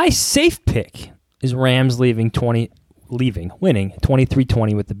 So my safe pick is Rams winning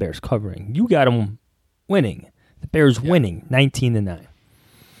 23-20 with the Bears covering. You got them winning. The Bears winning 19-9.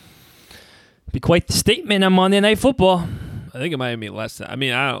 Be quite the statement on Monday Night Football. I think it might be less than. I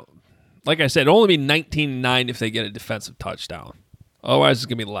mean, like I said, it'll only be 19-9 if they get a defensive touchdown. Otherwise, it's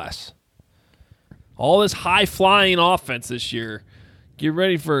going to be less. All this high-flying offense this year. Get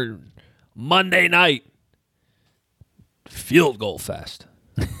ready for Monday night field goal fest.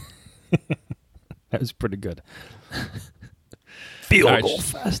 That was pretty good. Field goal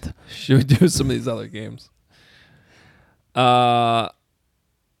fest. Should we do some of these other games?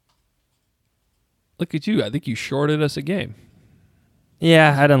 Look at you. I think you shorted us a game.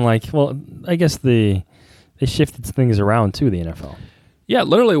 Yeah, I don't like. Well, I guess they shifted things around too, the NFL. Yeah,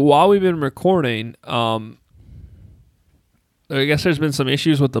 literally while we've been recording, I guess there's been some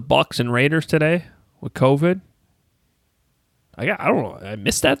issues with the Bucs and Raiders today with COVID. I don't know. I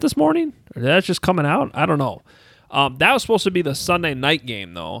missed that this morning? Or that's just coming out? I don't know. That was supposed to be the Sunday night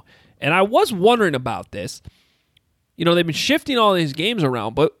game, though. And I was wondering about this. They've been shifting all these games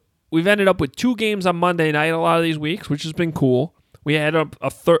around, but we've ended up with 2 games on Monday night a lot of these weeks, which has been cool. We had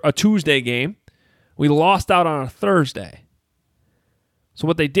a Tuesday game. We lost out on a Thursday. So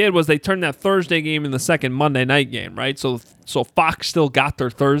what they did was they turned that Thursday game in the second Monday night game, right? So Fox still got their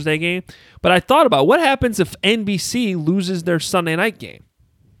Thursday game. But I thought about what happens if NBC loses their Sunday night game.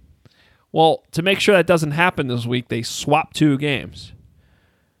 Well, to make sure that doesn't happen this week, they swapped 2 games.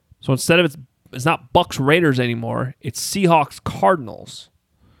 So instead of it's not Bucks Raiders anymore, it's Seahawks Cardinals.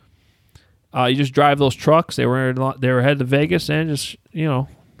 You just drive those trucks. They were headed to Vegas and just go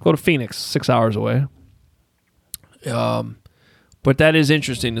to Phoenix, 6 hours away. But that is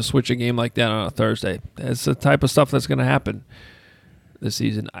interesting to switch a game like that on a Thursday. That's the type of stuff that's going to happen this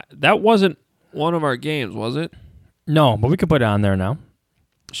season. That wasn't one of our games, was it? No, but we could put it on there now.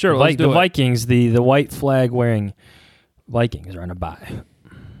 Sure, let's do the it. Vikings, the white flag wearing Vikings are on a bye.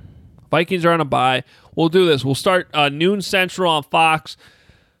 Vikings are on a bye. We'll do this. We'll start noon Central on Fox.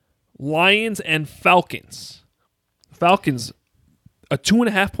 Lions and Falcons. Falcons, a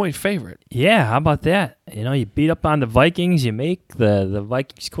 2.5-point favorite. Yeah, how about that? You beat up on the Vikings. You make the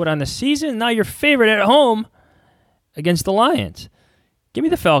Vikings quit on the season. Now you're favored at home against the Lions. Give me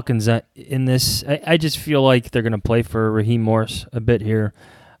the Falcons in this. I just feel like they're going to play for Raheem Morris a bit here.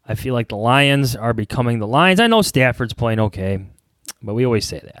 I feel like the Lions are becoming the Lions. I know Stafford's playing okay, but we always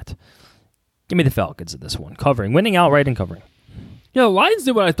say that. Give me the Falcons in this one. Covering. Winning outright and covering. Yeah, the Lions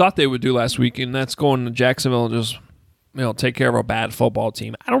did what I thought they would do last week, and that's going to Jacksonville and just take care of a bad football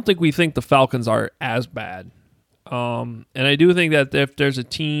team. I don't think we think the Falcons are as bad. And I do think that if there's a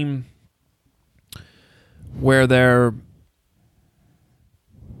team where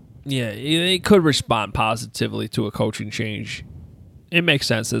they could respond positively to a coaching change. It makes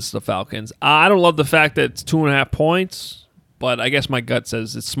sense it's the Falcons. I don't love the fact that it's 2.5 points, but I guess my gut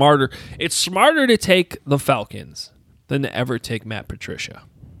says it's smarter. It's smarter to take the Falcons than to ever take Matt Patricia.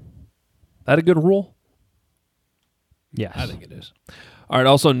 That a good rule? Yes. I think it is. All right,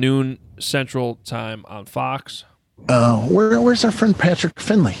 also noon Central Time on Fox. Where's our friend Patrick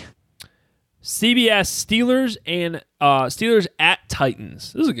Finley? CBS Steelers and Steelers at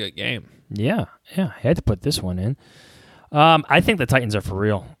Titans. This is a good game. Yeah. I had to put this one in. I think the Titans are for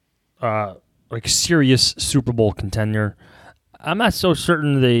real. Serious Super Bowl contender. I'm not so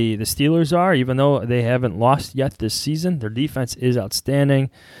certain the Steelers are, even though they haven't lost yet this season. Their defense is outstanding.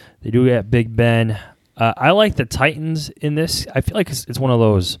 They do get Big Ben. I like the Titans in this. I feel like it's one of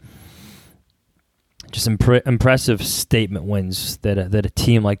those just impressive statement wins that a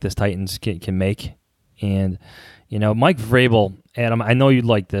team like this Titans can make. And, Mike Vrabel, Adam, I know you'd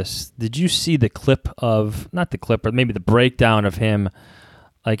like this. Did you see the clip of, not the clip, but maybe the breakdown of him,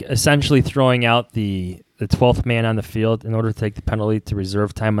 essentially throwing out the 12th man on the field in order to take the penalty to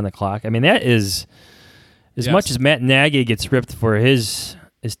reserve time on the clock? I mean, that is, as much as Matt Nagy gets ripped for his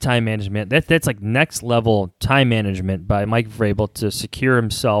time management, that's like next level time management by Mike Vrabel to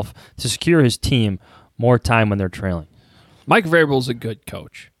secure his team more time when they're trailing. Mike Vrabel's a good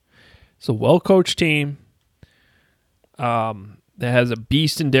coach. It's a well-coached team that has a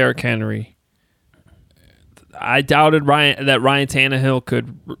beast in Derrick Henry. I doubted that Ryan Tannehill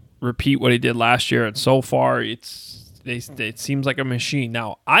could repeat what he did last year, and so far it seems like a machine.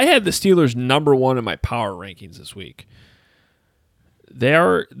 Now, I had the Steelers number 1 in my power rankings this week.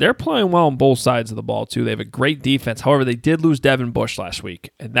 They're playing well on both sides of the ball too. They have a great defense. However, they did lose Devin Bush last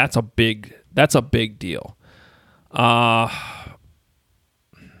week, and that's a big deal. I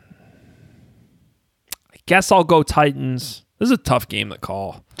guess I'll go Titans. This is a tough game to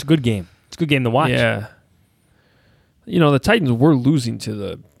call. It's a good game. It's a good game to watch. Yeah. The Titans were losing to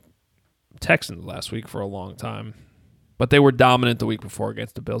the Texans last week for a long time, but they were dominant the week before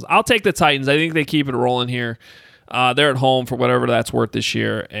against the Bills. I'll take the Titans. I think they keep it rolling here. They're at home for whatever that's worth this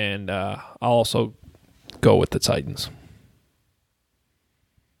year, and I'll also go with the Titans.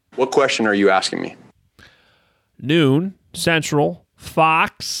 What question are you asking me? Noon Central,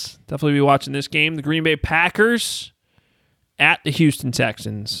 Fox. Definitely be watching this game. The Green Bay Packers at the Houston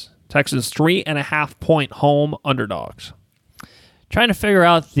Texans. Texans 3.5-point home underdogs. Trying to figure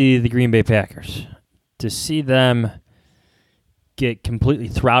out the Green Bay Packers. To see them get completely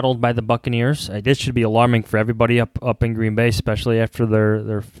throttled by the Buccaneers, this should be alarming for everybody up in Green Bay, especially after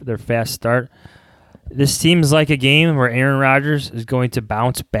their fast start. This seems like a game where Aaron Rodgers is going to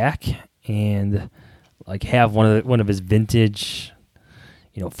bounce back and have one of his vintage,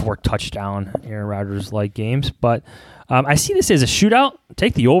 4 touchdown Aaron Rodgers like games. But I see this as a shootout.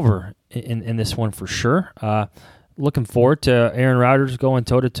 Take the over in this one for sure. Looking forward to Aaron Rodgers going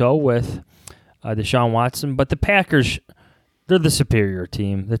toe-to-toe with Deshaun Watson. But the Packers, they're the superior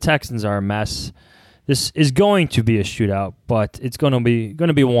team. The Texans are a mess. This is going to be a shootout, but it's going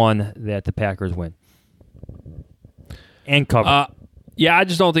to be one that the Packers win and cover. Yeah, I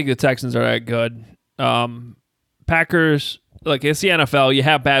just don't think the Texans are that good. Packers Like, it's the NFL. You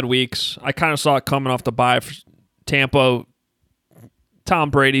have bad weeks. I kind of saw it coming off the bye for Tampa. Tom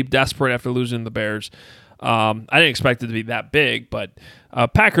Brady, desperate after losing the Bears. I didn't expect it to be that big, but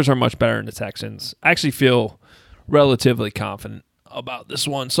Packers are much better than the Texans. I actually feel relatively confident about this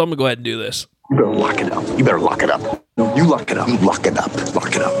one, so I'm going to go ahead and do this. You better lock it up. You better lock it up. No, you lock it up. You lock it up.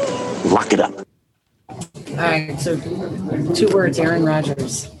 Lock it up. Lock it up. All right, so 2 words, Aaron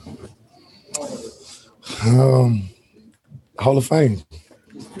Rodgers. Hall of Fame.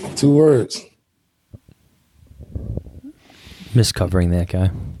 2 words. Miscovering that guy.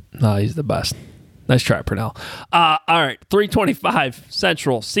 No, he's the best. Nice try, Purnell. All right, 3:25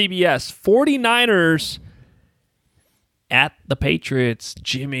 Central, CBS, 49ers at the Patriots.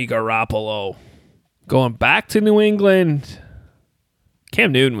 Jimmy Garoppolo going back to New England.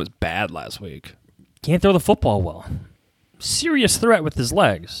 Cam Newton was bad last week. Can't throw the football well. Serious threat with his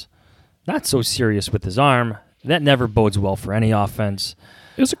legs. Not so serious with his arm. That never bodes well for any offense.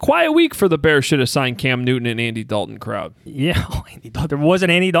 It was a quiet week for the Bears. Should have signed Cam Newton and Andy Dalton crowd. Yeah, there was an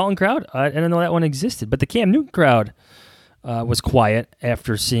Andy Dalton crowd. I didn't know that one existed. But the Cam Newton crowd was quiet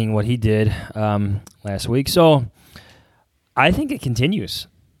after seeing what he did last week. So I think it continues.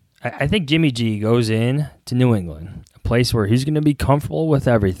 I think Jimmy G goes in to New England, a place where he's going to be comfortable with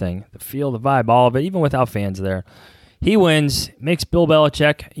everything, the feel, the vibe, all of it, even without fans there. He wins, makes Bill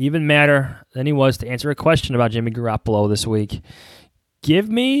Belichick even madder than he was to answer a question about Jimmy Garoppolo this week. Give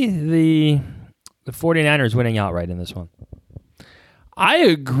me the 49ers winning outright in this one. I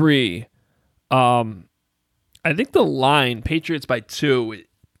agree. I think the line, Patriots by 2,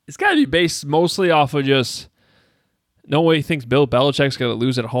 it's got to be based mostly off of just no way he thinks Bill Belichick's going to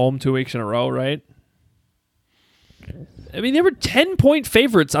lose at home 2 weeks in a row, right? I mean, they were 10-point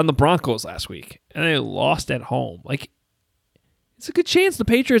favorites on the Broncos last week, and they lost at home. Like, it's a good chance the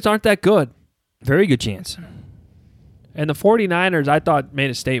Patriots aren't that good. Very good chance. And the 49ers, I thought, made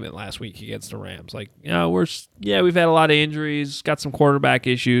a statement last week against the Rams. Like, you know, we've had a lot of injuries, got some quarterback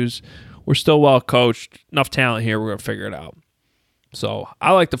issues. We're still well coached. Enough talent here. We're going to figure it out. So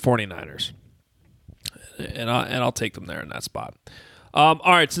I like the 49ers. And I'll take them there in that spot. All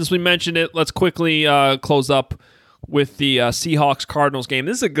right, since we mentioned it, let's quickly close up with the Seahawks-Cardinals game.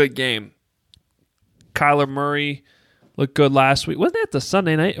 This is a good game. Kyler Murray looked good last week. Wasn't that the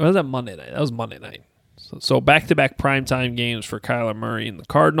Sunday night? Or was that Monday night? That was Monday night. So back-to-back primetime games for Kyler Murray and the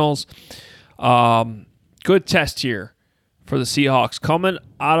Cardinals. Good test here for the Seahawks. Coming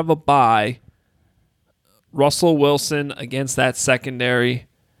out of a bye, Russell Wilson against that secondary.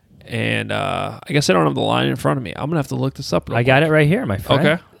 And I guess I don't have the line in front of me. I'm going to have to look this up. I got it right here, my friend.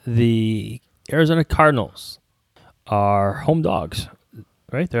 Okay. The Arizona Cardinals are home dogs,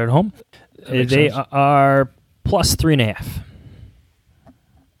 right? They're at home. They are plus 3.5.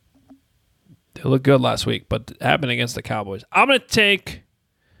 They looked good last week, but it happened against the Cowboys. I'm going to take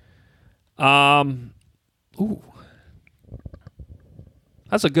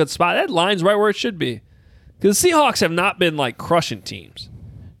that's a good spot. That line's right where it should be. Because the Seahawks have not been like crushing teams.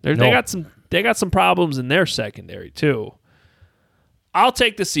 They got some problems in their secondary too. I'll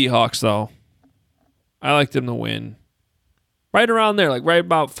take the Seahawks though. I like them to win. Right around there, like right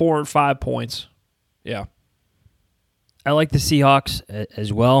about 4 or 5 points. Yeah. I like the Seahawks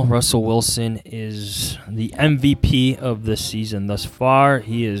as well. Russell Wilson is the MVP of this season thus far.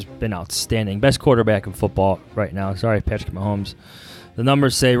 He has been outstanding. Best quarterback in football right now. Sorry, Patrick Mahomes. The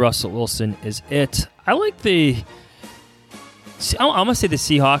numbers say Russell Wilson is it. I like I'm going to say the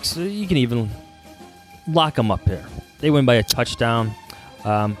Seahawks. You can even lock them up here. They win by a touchdown.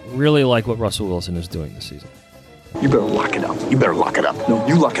 Really like what Russell Wilson is doing this season. You better lock it up. You better lock it up. No,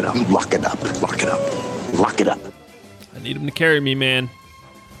 you lock it up. You lock it up. Lock it up. Lock it up. I need him to carry me, man.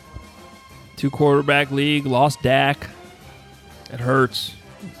 2-quarterback league, lost Dak. It hurts.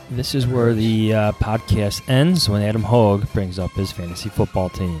 This is where the podcast ends when Adam Hogue brings up his fantasy football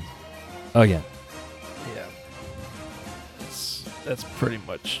team again. Yeah. That's pretty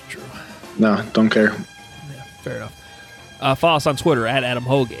much true. No, don't care. Yeah, fair enough. Follow us on Twitter at Adam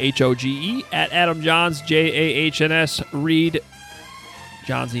Hogue, Hoge, at Adam Johns, Jahns, Reed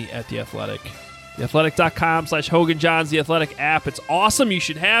Johnsy at The Athletic. TheAthletic.com/HoganJohns, The Athletic app. It's awesome. You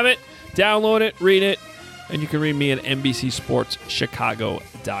should have it. Download it, read it, and you can read me at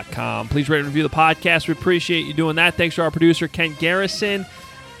NBCSportsChicago.com. Please rate and review the podcast. We appreciate you doing that. Thanks to our producer, Ken Garrison.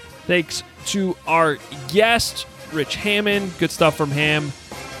 Thanks to our guest, Rich Hammond. Good stuff from him.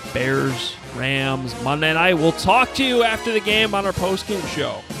 Bears, Rams, Monday night. We'll talk to you after the game on our post-game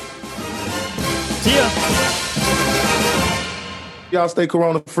show. See ya. Y'all stay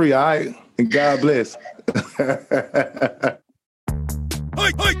corona-free, all right? And God bless.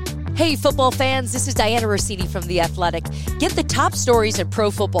 Hey, football fans, this is Diana Rossini from The Athletic. Get the top stories in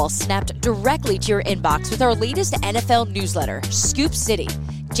pro football snapped directly to your inbox with our latest NFL newsletter, Scoop City.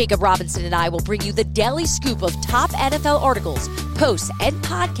 Jacob Robinson and I will bring you the daily scoop of top NFL articles, posts, and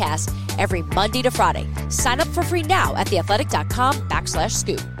podcasts every Monday to Friday. Sign up for free now at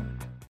theathletic.com/scoop.